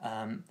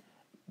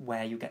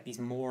 where you get these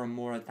more and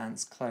more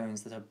advanced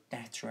clones that are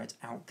better at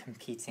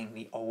outcompeting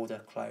the older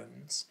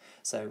clones.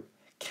 So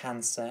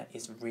cancer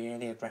is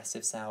really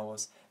aggressive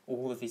cells.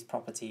 All of these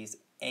properties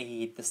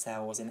aid the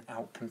cells in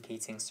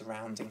outcompeting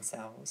surrounding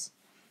cells.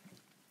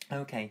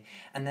 Okay,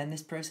 and then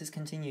this process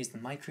continues, the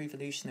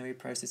microevolutionary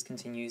process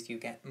continues. You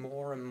get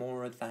more and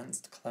more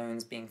advanced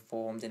clones being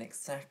formed in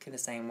exactly the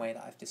same way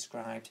that I've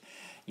described.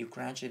 You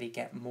gradually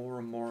get more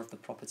and more of the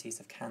properties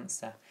of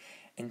cancer,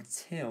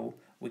 until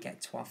we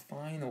get to our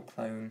final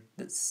clone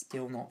that's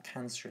still not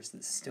cancerous,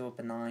 that's still a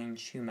benign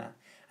tumour,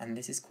 and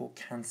this is called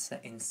cancer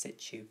in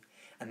situ.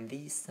 And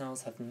these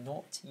cells have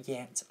not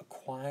yet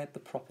acquired the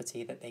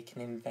property that they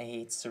can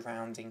invade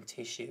surrounding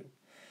tissue.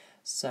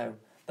 So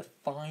the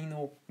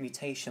final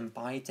mutation,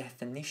 by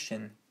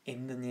definition,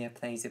 in the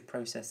neoplasia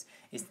process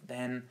is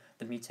then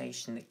the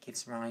mutation that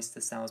gives rise to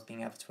cells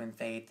being able to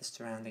invade the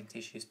surrounding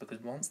tissues,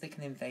 because once they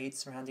can invade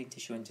surrounding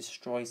tissue and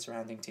destroy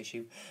surrounding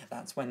tissue,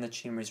 that's when the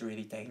tumour is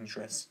really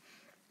dangerous.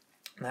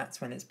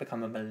 That's when it's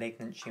become a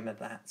malignant tumour.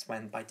 That's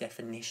when, by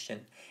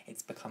definition,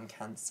 it's become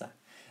cancer.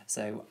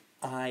 So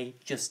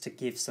just to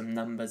give some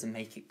numbers and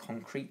make it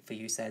concrete for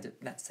you, said,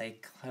 let's say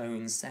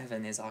clone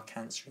 7 is our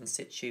cancer in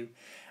situ,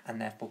 and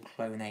therefore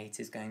clone 8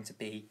 is going to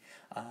be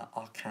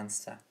our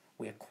cancer.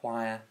 We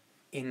acquire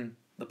in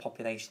the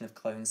population of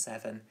clone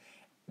 7,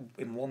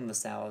 in one of the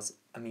cells,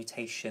 a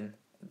mutation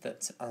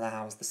that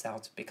allows the cell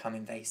to become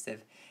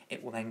invasive.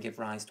 It will then give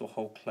rise to a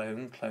whole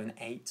clone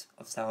 8,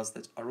 of cells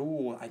that are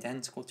all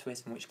identical to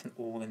it and which can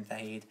all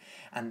invade,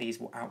 and these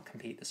will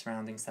outcompete the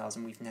surrounding cells,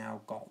 and we've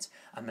now got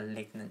a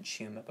malignant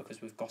tumour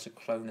because we've got a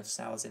clone of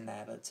cells in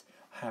there that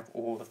have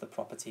all of the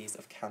properties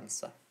of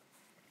cancer.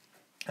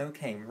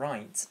 Okay,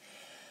 right.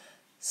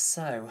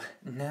 So,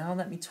 now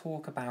let me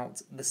talk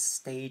about the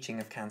staging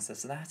of cancer.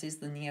 So that is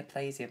the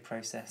neoplasia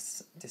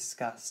process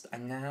discussed. I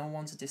now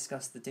want to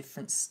discuss the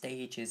different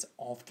stages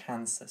of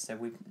cancer. So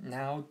we're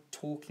now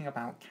talking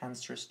about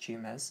cancerous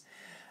tumours,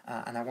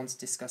 and I want to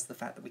discuss the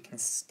fact that we can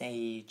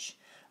stage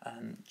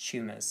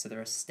tumours. So there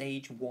are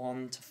stage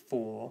 1 to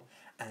 4,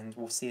 and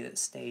we'll see that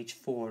stage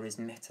 4 is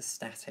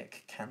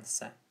metastatic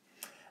cancer.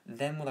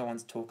 Then what I want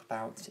to talk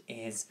about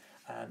is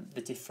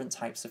the different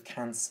types of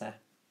cancer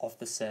of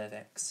the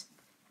cervix.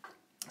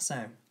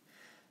 So,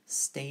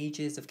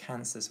 stages of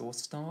cancer. So we'll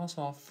start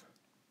off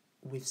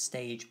with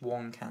stage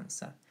 1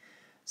 cancer.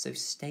 So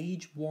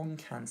stage 1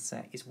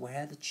 cancer is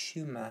where the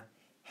tumour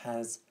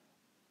is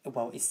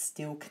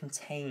still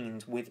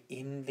contained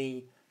within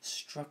the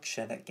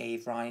structure that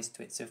gave rise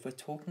to it. So if we're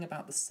talking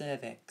about the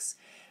cervix,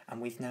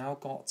 and we've now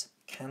got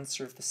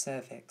cancer of the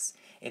cervix,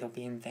 it'll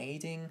be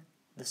invading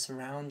the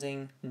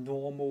surrounding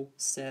normal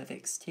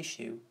cervix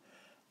tissue.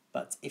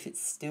 But if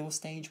it's still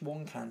stage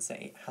 1 cancer,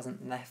 it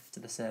hasn't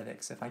left the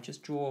cervix. So if I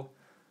just draw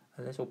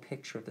a little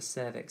picture of the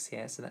cervix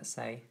here, so let's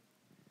say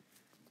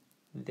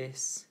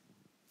this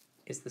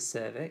is the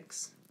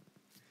cervix.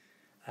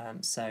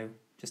 So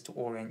just to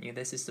orient you,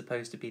 this is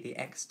supposed to be the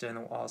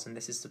external os, and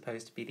this is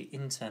supposed to be the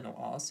internal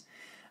os.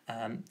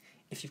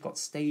 If you've got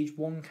stage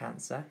 1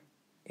 cancer,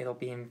 it'll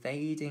be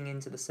invading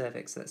into the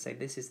cervix. So let's say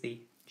this is the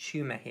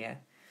tumour here,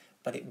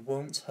 but it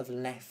won't have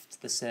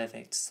left the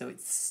cervix, so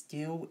it's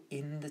still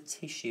in the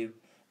tissue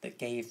that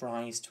gave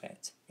rise to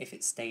it, if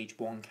it's stage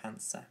 1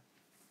 cancer.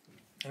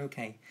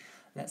 Okay,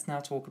 let's now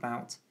talk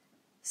about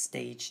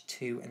stage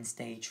 2 and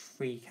stage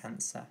 3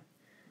 cancer.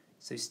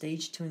 So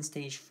stage 2 and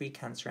stage 3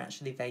 cancer are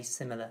actually very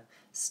similar.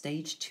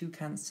 Stage 2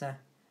 cancer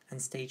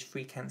and stage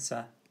 3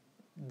 cancer,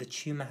 the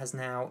tumour has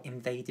now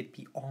invaded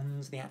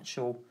beyond the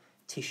actual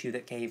tissue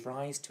that gave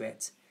rise to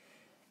it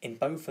in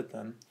both of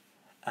them.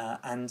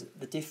 And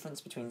the difference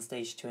between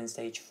stage 2 and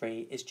stage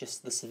 3 is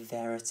just the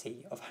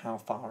severity of how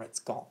far it's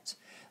got.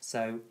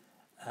 So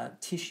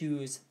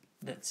tissues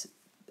that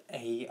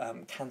a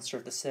cancer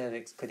of the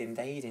cervix could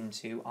invade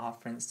into are,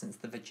 for instance,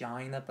 the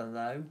vagina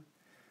below,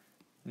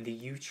 the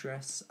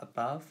uterus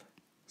above,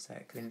 so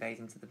it could invade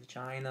into the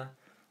vagina,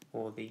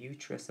 or the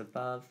uterus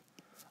above,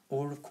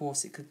 or of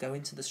course it could go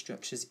into the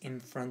structures in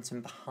front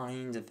and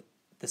behind of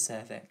the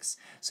cervix.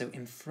 So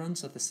in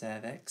front of the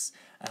cervix,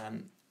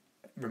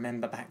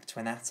 remember back to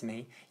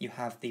anatomy, you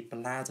have the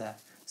bladder,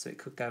 so it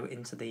could go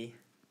into the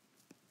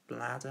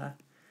bladder,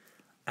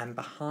 and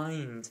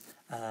behind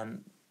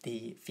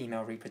the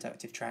female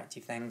reproductive tract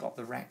you've then got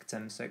the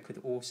rectum, so it could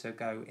also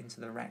go into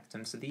the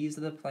rectum. So these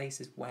are the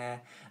places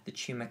where the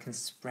tumour can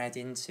spread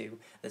into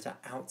that are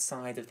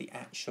outside of the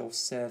actual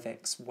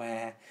cervix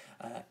where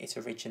it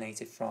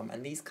originated from.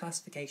 And these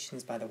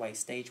classifications, by the way,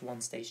 stage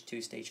 1, stage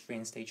 2, stage 3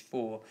 and stage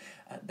 4,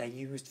 they're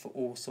used for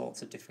all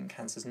sorts of different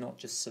cancers, not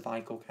just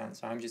cervical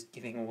cancer. I'm just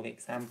giving all the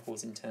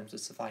examples in terms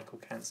of cervical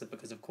cancer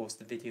because of course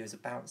the video is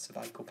about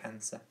cervical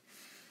cancer.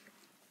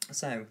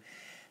 So,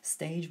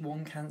 stage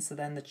 1 cancer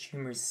then, the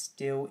tumour is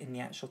still in the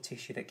actual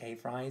tissue that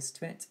gave rise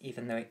to it,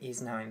 even though it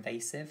is now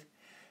invasive.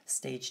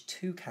 Stage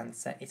 2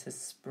 cancer, it has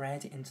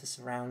spread into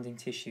surrounding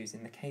tissues.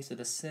 In the case of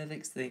the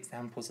cervix, the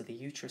examples are the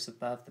uterus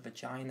above, the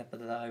vagina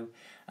below,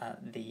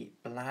 the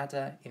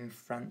bladder in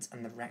front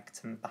and the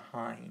rectum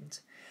behind.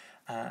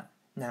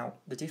 Now,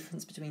 the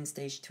difference between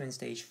stage 2 and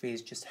stage 3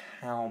 is just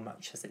how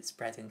much has it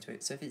spread into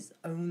it. So if it's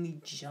only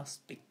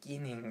just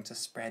beginning to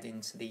spread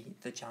into the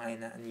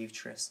vagina and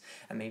uterus,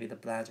 and maybe the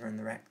bladder and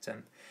the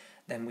rectum,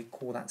 then we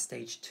call that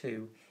stage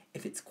 2.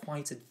 If it's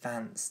quite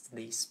advanced,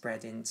 the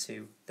spread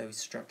into those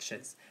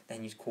structures,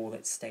 then you'd call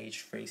it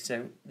stage 3.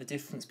 So the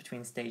difference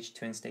between stage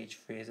 2 and stage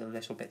 3 is a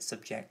little bit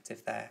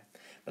subjective there,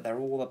 but they're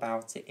all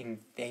about it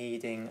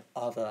invading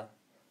other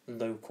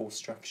local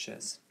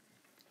structures.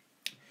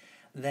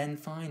 Then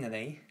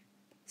finally,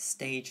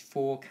 stage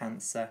 4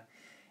 cancer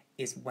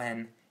is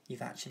when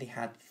you've actually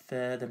had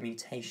further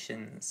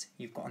mutations.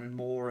 You've got a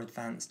more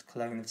advanced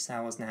clone of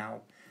cells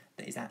now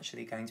that is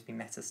actually going to be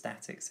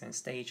metastatic. So in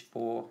stage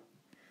 4,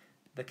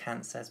 the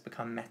cancer has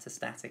become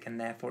metastatic and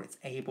therefore it's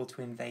able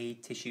to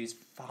invade tissues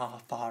far,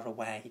 far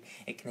away.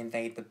 It can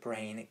invade the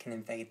brain, it can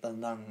invade the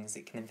lungs,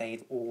 it can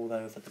invade all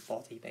over the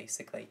body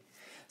basically.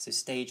 So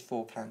stage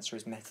 4 cancer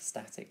is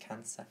metastatic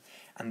cancer,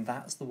 and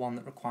that's the one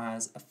that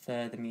requires a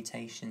further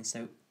mutation.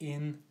 So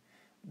in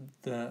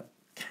the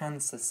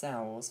cancer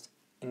cells,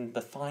 in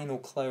the final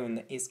clone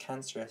that is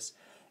cancerous,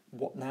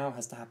 what now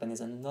has to happen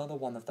is another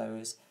one of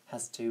those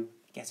has to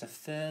get a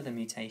further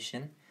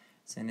mutation.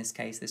 So in this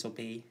case, this will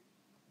be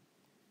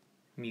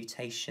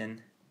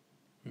mutation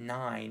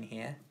 9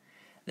 here,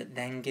 that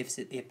then gives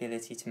it the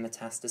ability to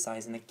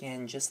metastasize. And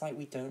again, just like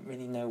we don't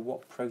really know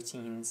what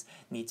proteins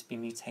need to be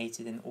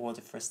mutated in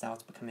order for a cell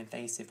to become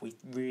invasive, we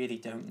really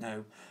don't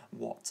know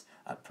what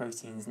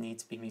proteins need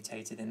to be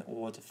mutated in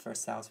order for a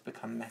cell to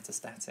become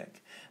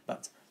metastatic.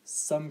 But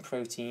some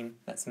protein,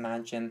 let's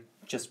imagine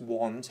just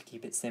one to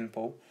keep it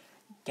simple,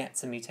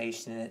 gets a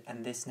mutation in it,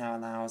 and this now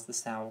allows the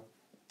cell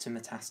to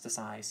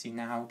metastasize. So you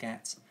now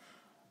get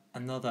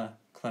another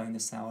clone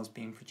of cells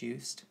being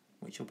produced,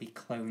 which will be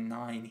clone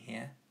 9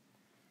 here,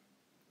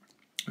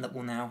 that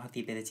will now have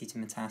the ability to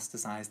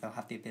metastasize. They'll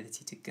have the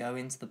ability to go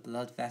into the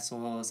blood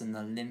vessels and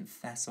the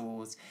lymph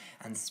vessels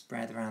and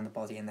spread around the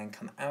body and then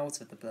come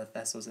out of the blood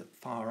vessels at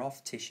far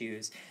off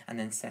tissues and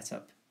then set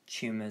up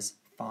tumours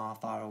far,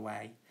 far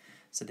away.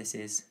 So this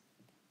is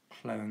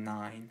clone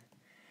 9.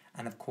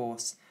 And of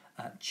course,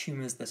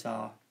 tumours that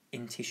are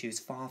in tissues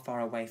far,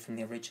 far away from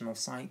the original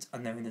site are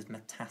known as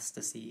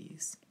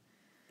metastases,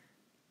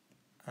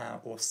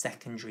 or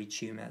secondary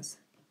tumours.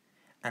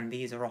 And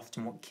these are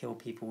often what kill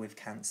people with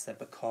cancer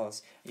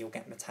because you'll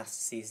get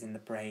metastases in the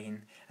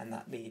brain and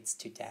that leads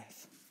to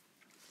death.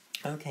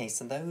 Okay,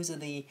 so those are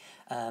the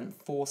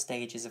 4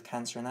 stages of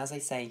cancer, and as I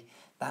say,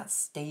 that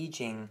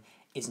staging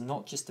is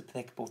not just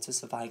applicable to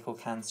cervical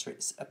cancer,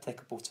 it's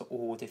applicable to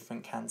all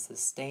different cancers.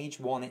 Stage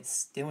 1, it's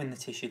still in the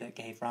tissue that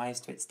gave rise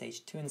to it.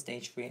 Stage 2 and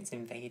stage 3, it's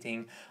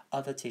invading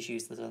other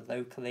tissues that are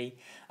locally.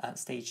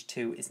 Stage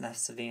 2 is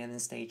less severe than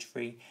stage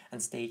 3,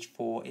 and stage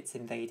 4, it's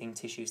invading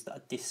tissues that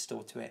are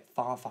distal to it,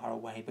 far, far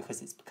away,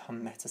 because it's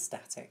become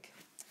metastatic.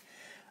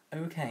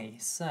 Okay,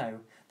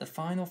 so the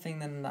final thing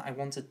then that I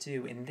want to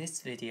do in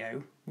this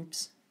video,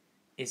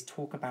 is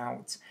talk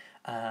about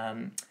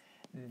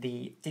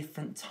the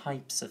different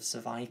types of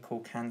cervical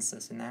cancer.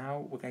 So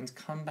now we're going to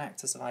come back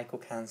to cervical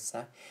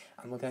cancer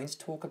and we're going to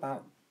talk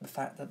about the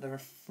fact that there are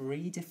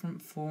 3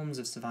 different forms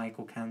of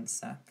cervical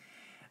cancer,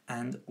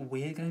 and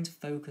we're going to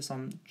focus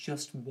on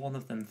just one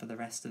of them for the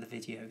rest of the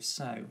video.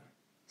 So,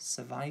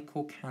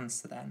 cervical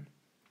cancer then.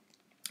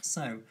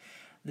 So,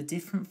 the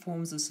different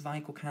forms of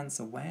cervical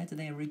cancer, where do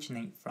they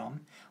originate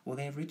from? Well,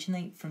 they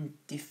originate from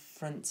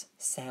different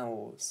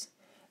cells.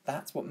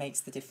 That's what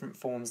makes the different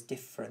forms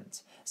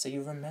different. So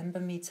you remember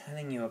me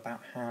telling you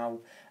about how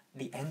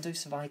the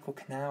endocervical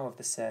canal of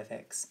the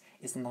cervix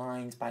is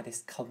lined by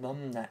this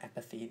columnar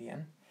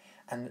epithelium,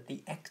 and that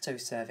the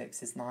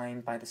ectocervix is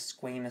lined by the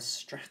squamous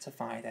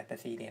stratified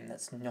epithelium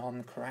that's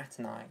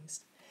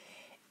non-keratinized.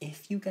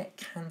 if you get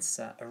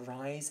cancer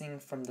arising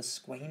from the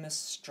squamous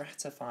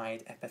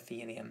stratified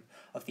epithelium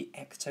of the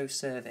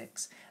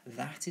ectocervix,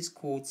 that is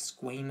called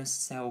squamous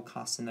cell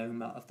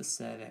carcinoma of the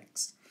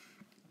cervix.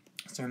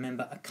 So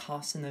remember, a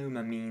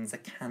carcinoma means a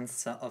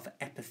cancer of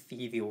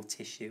epithelial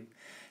tissue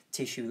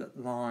that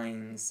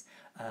lines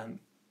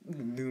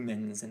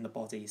lumens in the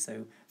body.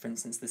 So, for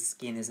instance, the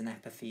skin is an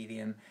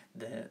epithelium,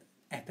 the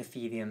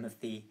epithelium of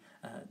the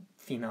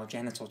female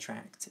genital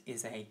tract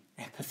is a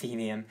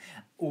epithelium.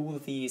 All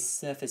of these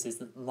surfaces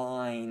that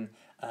line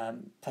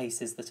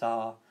places that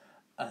are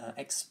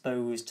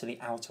exposed to the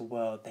outer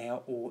world, they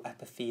are all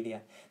epithelia.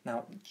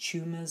 Now,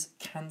 tumours,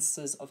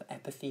 cancers of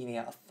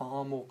epithelia are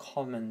far more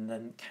common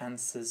than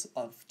cancers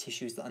of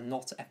tissues that are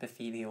not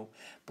epithelial,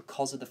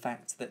 because of the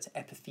fact that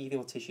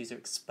epithelial tissues are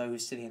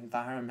exposed to the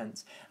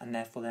environment and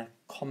therefore they're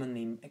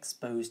commonly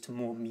exposed to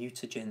more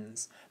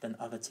mutagens than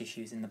other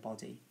tissues in the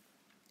body.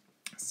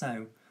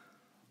 So,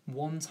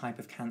 one type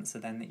of cancer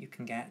then that you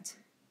can get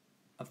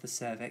of the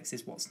cervix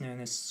is what's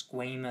known as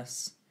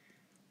squamous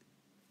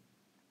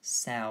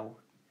cell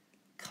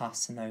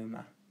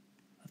carcinoma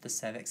of the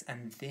cervix,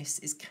 and this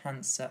is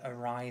cancer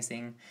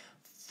arising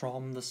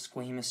from the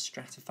squamous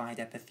stratified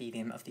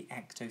epithelium of the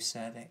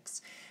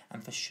ectocervix,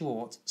 and for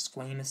short,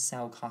 squamous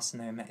cell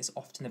carcinoma is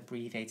often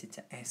abbreviated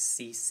to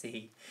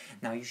SCC.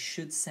 Now you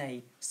should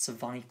say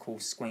cervical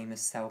squamous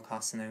cell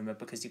carcinoma,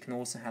 because you can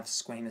also have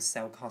squamous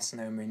cell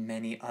carcinoma in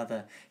many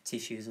other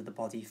tissues of the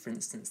body. For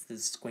instance, the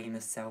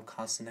squamous cell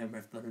carcinoma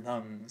of the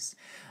lungs.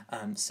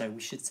 So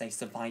we should say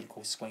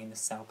cervical squamous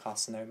cell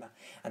carcinoma,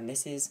 and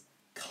this is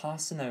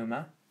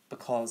carcinoma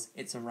because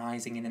it's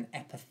arising in an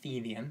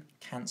epithelium,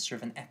 cancer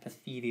of an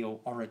epithelial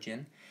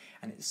origin,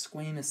 and it's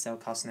squamous cell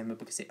carcinoma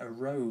because it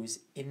arose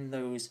in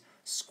those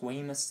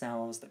squamous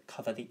cells that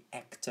cover the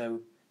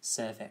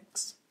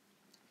ectocervix.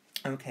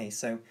 Okay,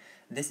 so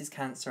this is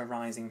cancer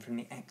arising from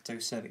the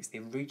ectocervix.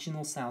 The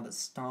original cell that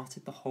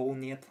started the whole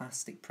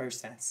neoplastic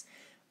process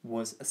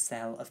was a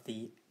cell of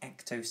the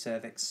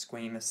ectocervix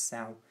squamous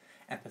cell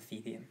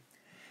epithelium.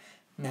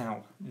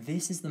 Now,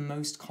 this is the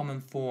most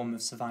common form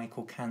of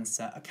cervical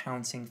cancer,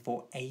 accounting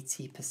for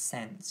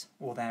 80%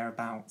 or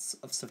thereabouts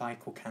of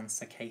cervical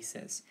cancer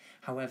cases.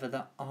 However,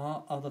 there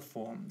are other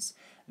forms.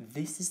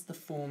 This is the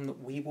form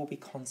that we will be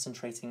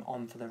concentrating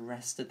on for the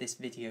rest of this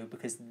video,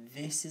 because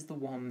this is the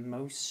one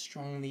most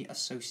strongly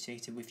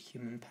associated with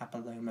human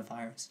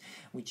papillomavirus,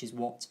 which is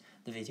what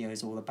the video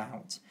is all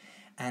about.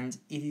 And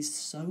it is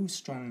so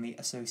strongly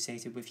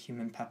associated with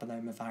human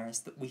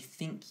papillomavirus that we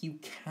think you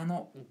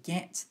cannot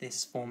get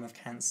this form of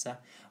cancer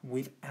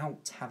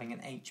without having an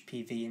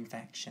HPV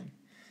infection.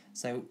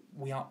 So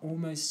we are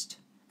almost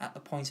at the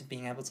point of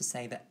being able to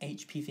say that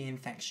HPV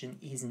infection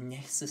is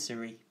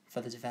necessary for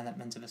the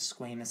development of a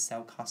squamous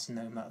cell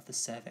carcinoma of the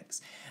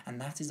cervix.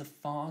 And that is a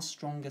far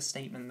stronger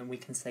statement than we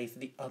can say for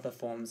the other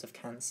forms of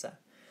cancer.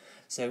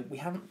 So we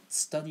haven't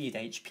studied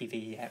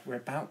HPV yet. We're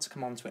about to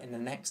come on to it in the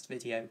next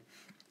video.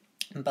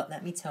 But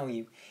let me tell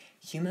you,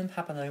 human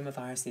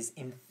papillomaviruses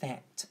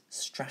infect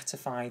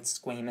stratified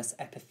squamous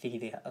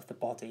epithelia of the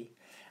body,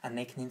 and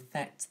they can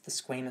infect the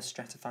squamous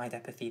stratified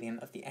epithelium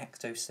of the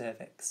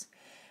ectocervix.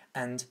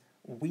 And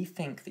we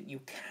think that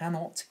you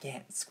cannot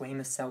get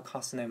squamous cell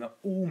carcinoma,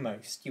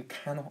 you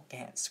cannot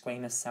get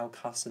squamous cell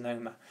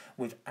carcinoma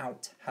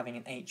without having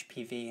an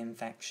HPV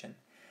infection,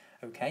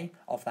 okay,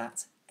 of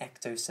that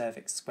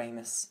ectocervix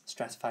squamous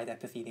stratified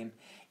epithelium.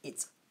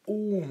 It's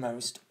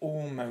almost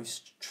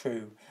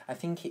true. I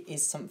think it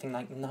is something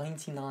like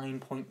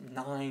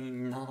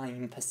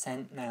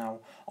 99.99% now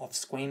of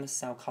squamous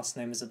cell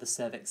carcinomas of the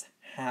cervix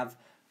have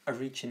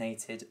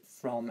originated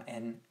from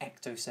an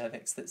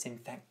ectocervix that's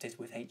infected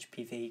with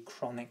HPV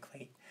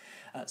chronically.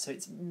 So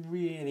it's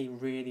really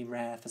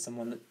rare for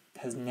someone that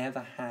has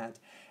never had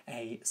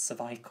a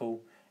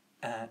cervical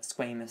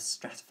squamous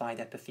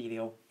stratified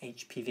epithelial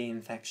HPV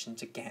infection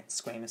to get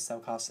squamous cell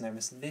carcinoma.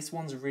 So this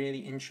one's really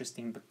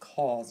interesting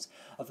because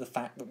of the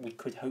fact that we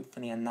could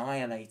hopefully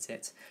annihilate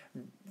it,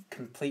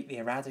 completely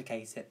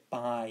eradicate it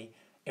by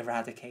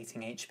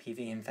eradicating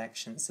HPV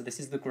infections. So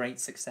this is the great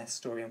success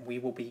story, and we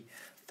will be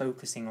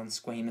focusing on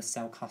squamous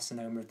cell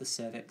carcinoma of the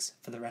cervix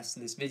for the rest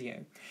of this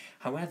video.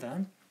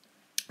 However,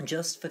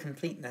 just for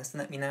completeness,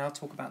 let me now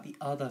talk about the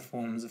other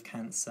forms of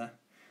cancer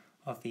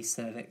of the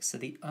cervix. So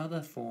the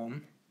other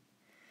form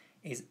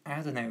is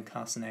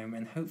adenocarcinoma,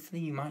 and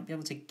hopefully you might be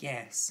able to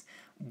guess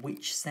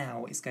which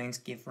cell is going to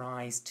give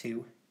rise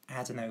to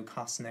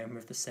adenocarcinoma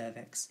of the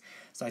cervix.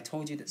 So I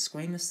told you that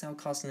squamous cell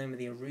carcinoma,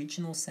 the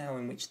original cell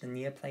in which the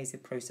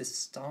neoplasia process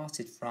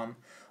started from,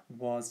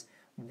 was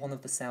one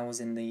of the cells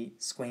in the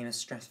squamous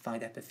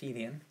stratified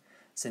epithelium.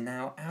 So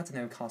now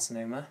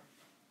adenocarcinoma,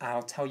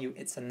 I'll tell you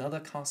it's another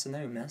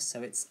carcinoma,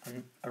 so it's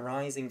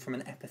arising from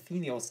an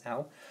epithelial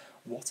cell.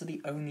 What are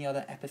the only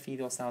other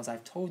epithelial cells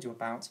I've told you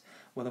about?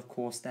 Well, of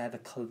course, they're the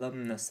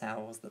columnar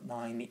cells that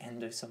line the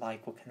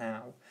endocervical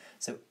canal.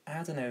 So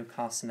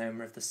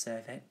adenocarcinoma of the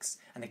cervix,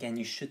 and again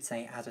you should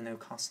say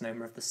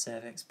adenocarcinoma of the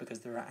cervix because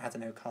there are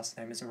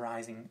adenocarcinomas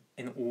arising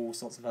in all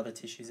sorts of other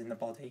tissues in the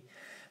body.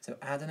 So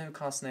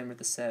adenocarcinoma of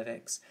the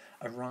cervix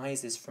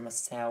arises from a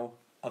cell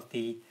of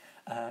the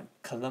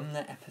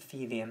columnar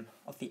epithelium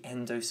of the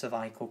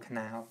endocervical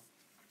canal,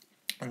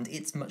 and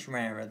it's much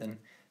rarer than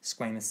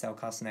squamous cell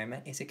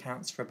carcinoma. It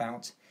accounts for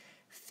about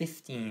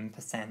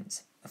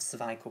 15% of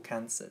cervical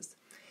cancers.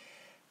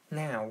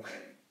 Now,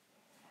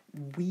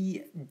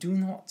 we do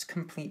not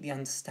completely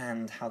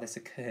understand how this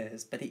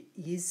occurs, but it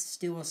is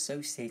still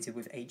associated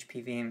with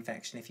HPV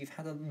infection. If you've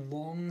had a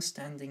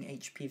long-standing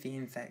HPV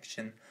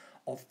infection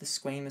of the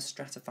squamous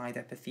stratified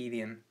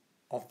epithelium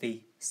of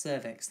the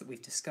cervix that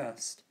we've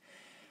discussed,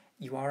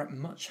 you are at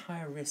much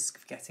higher risk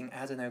of getting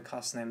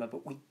adenocarcinoma,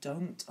 but we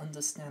don't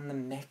understand the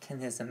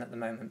mechanism at the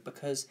moment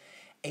because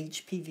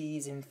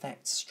HPVs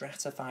infect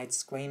stratified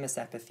squamous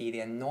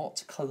epithelia,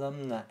 not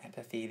columnar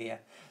epithelia.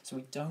 So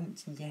we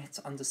don't yet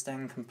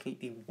understand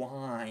completely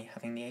why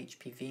having the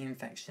HPV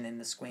infection in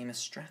the squamous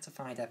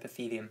stratified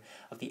epithelium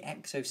of the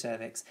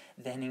ectocervix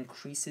then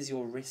increases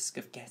your risk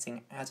of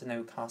getting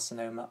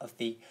adenocarcinoma of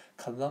the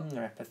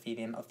columnar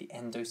epithelium of the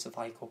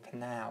endocervical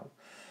canal.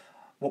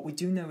 What we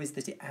do know is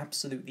that it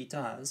absolutely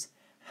does.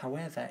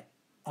 However,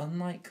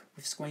 unlike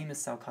with squamous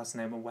cell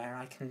carcinoma, where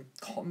I can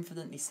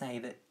confidently say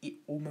that it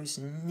almost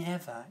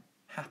never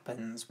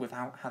happens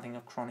without having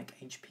a chronic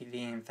HPV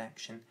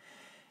infection,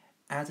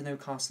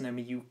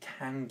 adenocarcinoma you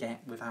can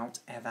get without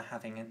ever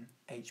having an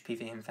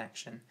HPV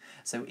infection.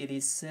 So it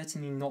is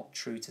certainly not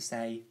true to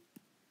say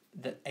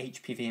that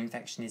HPV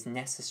infection is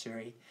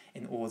necessary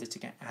in order to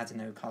get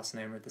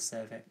adenocarcinoma of the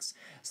cervix.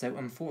 So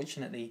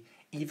unfortunately,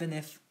 even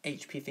if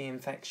HPV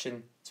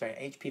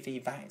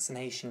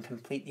vaccination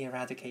completely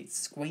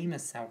eradicates squamous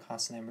cell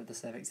carcinoma of the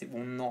cervix, it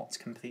will not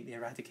completely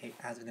eradicate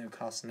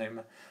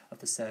adenocarcinoma of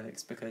the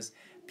cervix because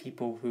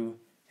people who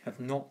have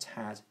not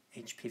had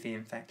HPV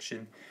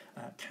infection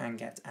can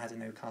get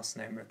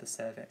adenocarcinoma of the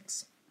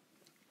cervix.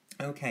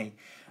 Okay,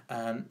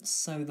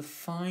 so the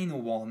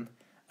final one,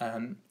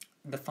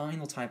 the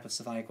final type of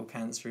cervical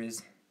cancer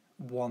is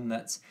one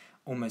that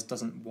almost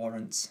doesn't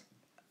warrant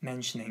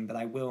mentioning, but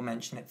I will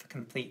mention it for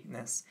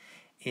completeness,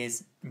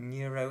 is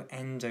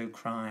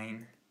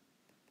neuroendocrine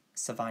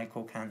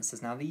cervical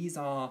cancers. Now these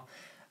are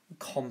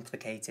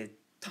complicated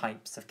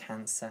types of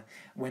cancer.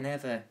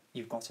 Whenever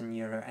you've got a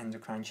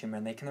neuroendocrine tumour,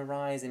 and they can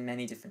arise in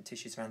many different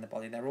tissues around the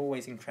body, they're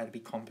always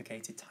incredibly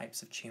complicated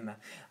types of tumour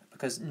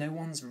because no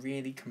one's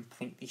really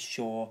completely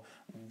sure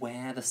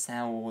where the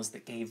cells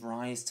that gave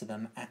rise to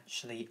them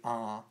actually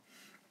are.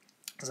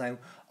 So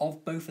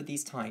of both of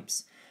these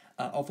types,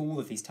 of all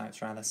of these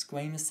types rather,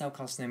 squamous cell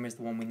carcinoma is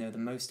the one we know the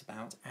most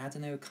about,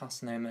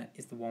 adenocarcinoma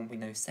is the one we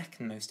know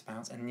second most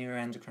about, and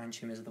neuroendocrine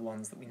tumours are the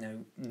ones that we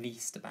know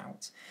least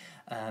about,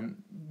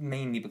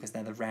 mainly because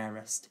they're the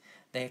rarest.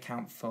 They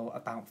account for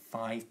about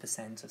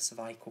 5% of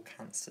cervical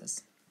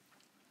cancers.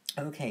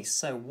 Okay,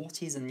 so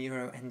what is a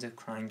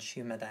neuroendocrine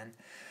tumour then?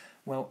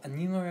 Well, a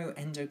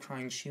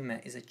neuroendocrine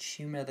tumour is a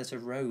tumour that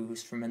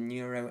arose from a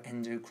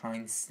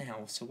neuroendocrine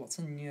cell. So what's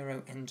a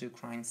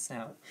neuroendocrine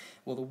cell?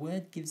 Well, the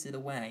word gives it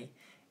away.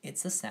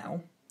 It's a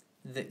cell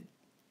that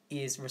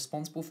is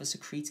responsible for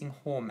secreting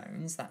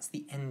hormones. That's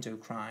the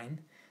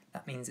endocrine.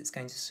 That means it's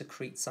going to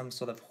secrete some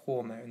sort of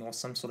hormone or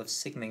some sort of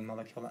signalling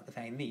molecule at the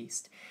very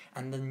least.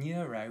 And the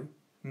neuro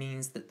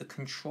means that the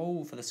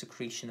control for the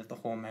secretion of the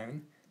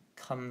hormone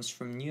comes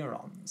from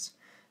neurons.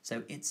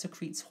 So it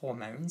secretes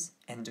hormones,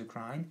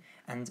 endocrine,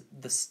 and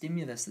the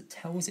stimulus that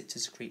tells it to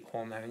secrete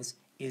hormones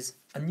is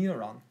a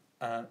neuron,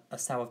 a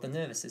cell of the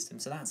nervous system.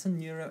 So that's a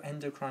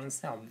neuroendocrine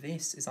cell.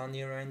 This is our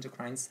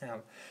neuroendocrine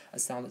cell, a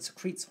cell that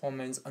secretes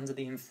hormones under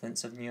the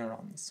influence of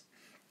neurons.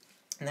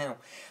 Now,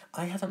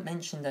 I haven't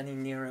mentioned any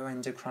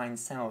neuroendocrine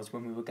cells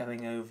when we were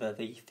going over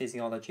the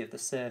physiology of the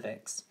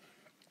cervix.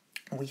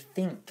 We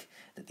think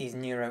that these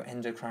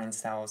neuroendocrine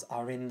cells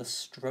are in the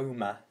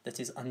stroma that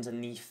is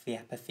underneath the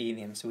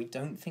epithelium. So we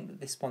don't think that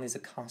this one is a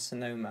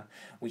carcinoma.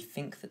 We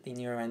think that the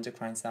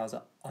neuroendocrine cells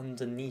are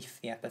underneath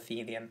the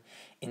epithelium,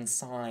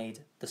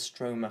 inside the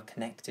stroma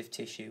connective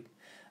tissue.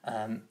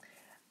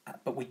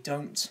 But we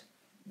don't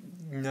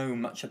know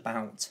much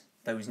about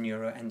those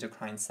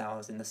neuroendocrine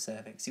cells in the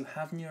cervix. You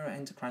have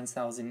neuroendocrine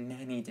cells in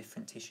many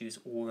different tissues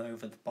all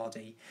over the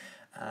body,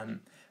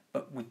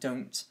 but we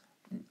don't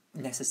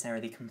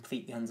necessarily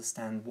completely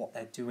understand what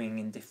they're doing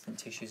in different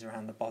tissues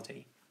around the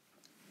body.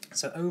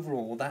 So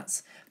overall,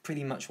 that's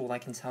pretty much all I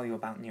can tell you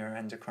about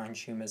neuroendocrine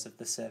tumours of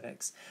the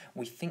cervix.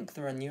 We think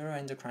there are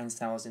neuroendocrine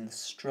cells in the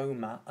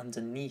stroma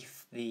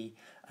underneath the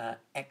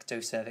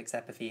ectocervix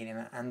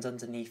epithelium and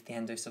underneath the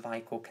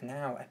endocervical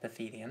canal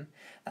epithelium,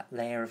 that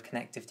layer of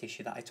connective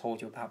tissue that I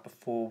told you about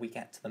before we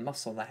get to the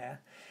muscle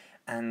layer.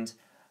 And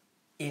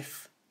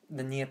if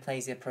the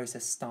neoplasia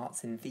process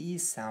starts in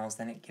these cells,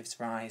 then it gives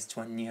rise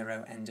to a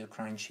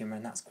neuroendocrine tumour,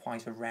 and that's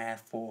quite a rare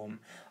form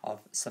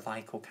of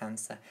cervical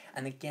cancer.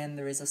 And again,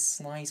 there is a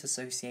slight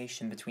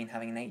association between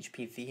having an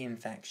HPV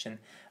infection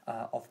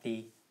of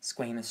the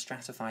squamous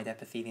stratified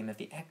epithelium of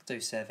the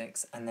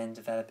ectocervix and then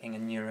developing a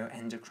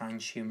neuroendocrine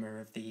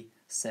tumour of the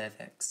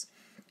cervix.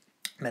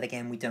 But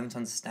again, we don't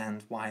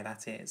understand why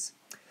that is.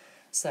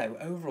 So,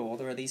 overall,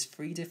 there are these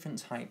three different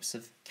types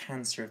of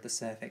cancer of the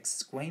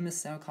cervix. Squamous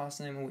cell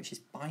carcinoma, which is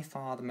by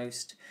far the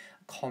most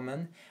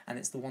common, and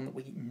it's the one that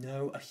we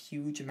know a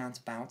huge amount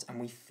about, and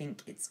we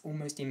think it's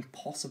almost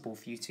impossible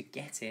for you to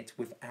get it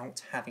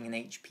without having an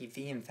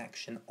HPV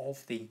infection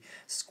of the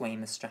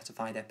squamous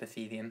stratified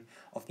epithelium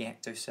of the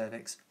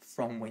ectocervix,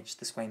 from which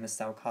the squamous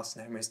cell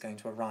carcinoma is going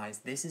to arise.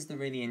 This is the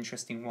really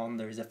interesting one.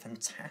 There is a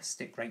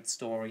fantastic, great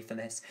story for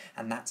this,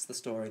 and that's the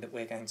story that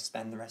we're going to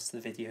spend the rest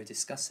of the video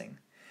discussing.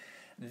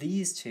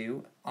 These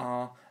two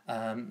are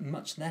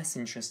much less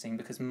interesting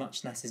because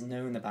much less is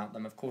known about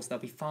them. Of course, they'll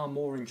be far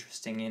more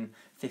interesting in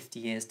 50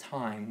 years'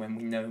 time when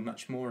we know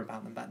much more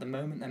about them, but at the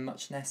moment they're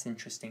much less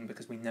interesting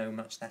because we know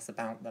much less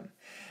about them.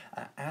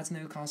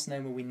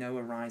 Adenocarcinoma we know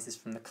arises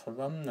from the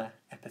columnar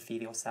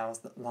epithelial cells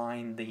that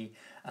line the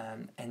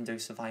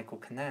endocervical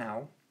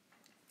canal,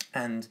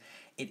 and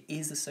it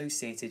is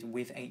associated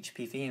with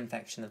HPV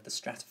infection of the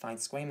stratified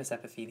squamous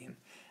epithelium.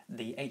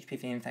 The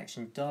HPV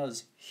infection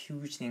does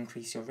hugely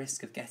increase your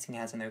risk of getting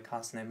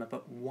adenocarcinoma,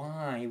 but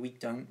why we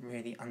don't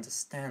really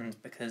understand,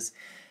 because,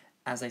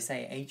 as I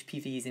say,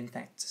 HPVs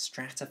infect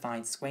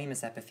stratified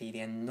squamous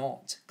epithelia,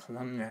 not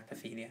columnar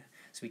epithelia,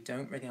 so we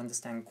don't really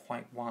understand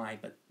quite why,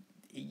 but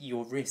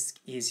your risk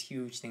is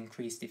hugely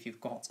increased if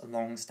you've got a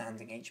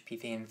long-standing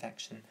HPV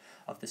infection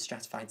of the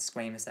stratified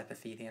squamous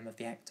epithelium of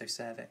the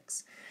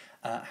ectocervix.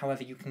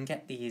 However, you can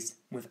get these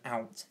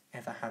without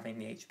ever having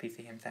the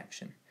HPV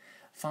infection.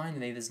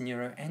 Finally, there's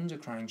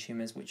neuroendocrine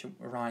tumours which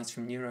arise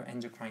from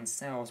neuroendocrine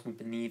cells, we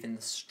believe, in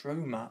the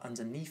stroma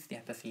underneath the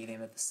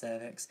epithelium of the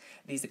cervix.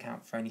 These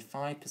account for only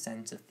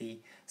 5% of the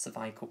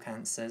cervical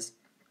cancers.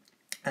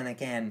 And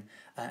again,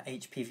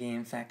 HPV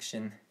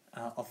infection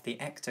of the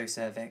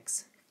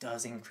ectocervix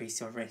does increase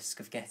your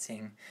risk of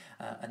getting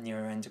a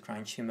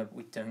neuroendocrine tumour, but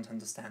we don't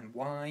understand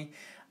why.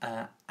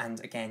 And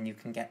again, you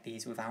can get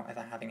these without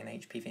ever having an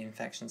HPV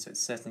infection, so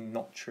it's certainly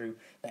not true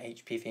that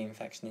HPV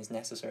infection is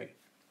necessary.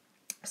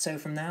 So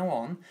from now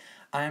on,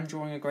 I am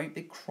drawing a great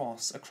big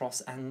cross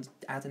across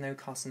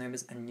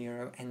adenocarcinomas and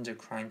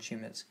neuroendocrine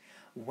tumours.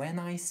 When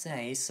I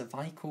say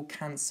cervical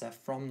cancer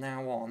from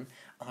now on,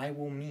 I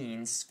will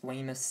mean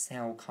squamous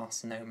cell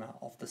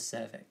carcinoma of the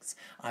cervix.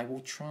 I will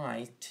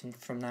try to,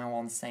 from now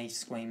on, say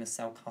squamous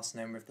cell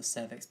carcinoma of the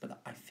cervix,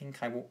 but I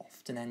think I will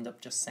often end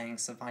up just saying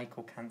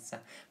cervical cancer,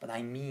 but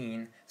I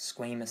mean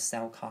squamous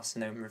cell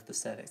carcinoma of the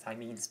cervix. I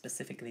mean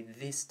specifically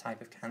this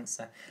type of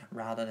cancer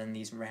rather than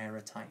these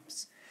rarer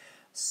types.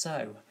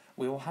 So,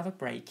 we will have a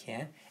break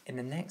here. In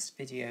the next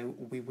video,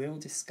 we will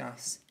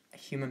discuss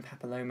human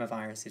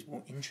papillomaviruses.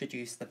 We'll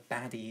introduce the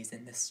baddies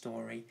in this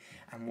story,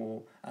 and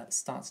we'll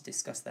start to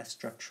discuss their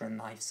structure and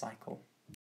life cycle.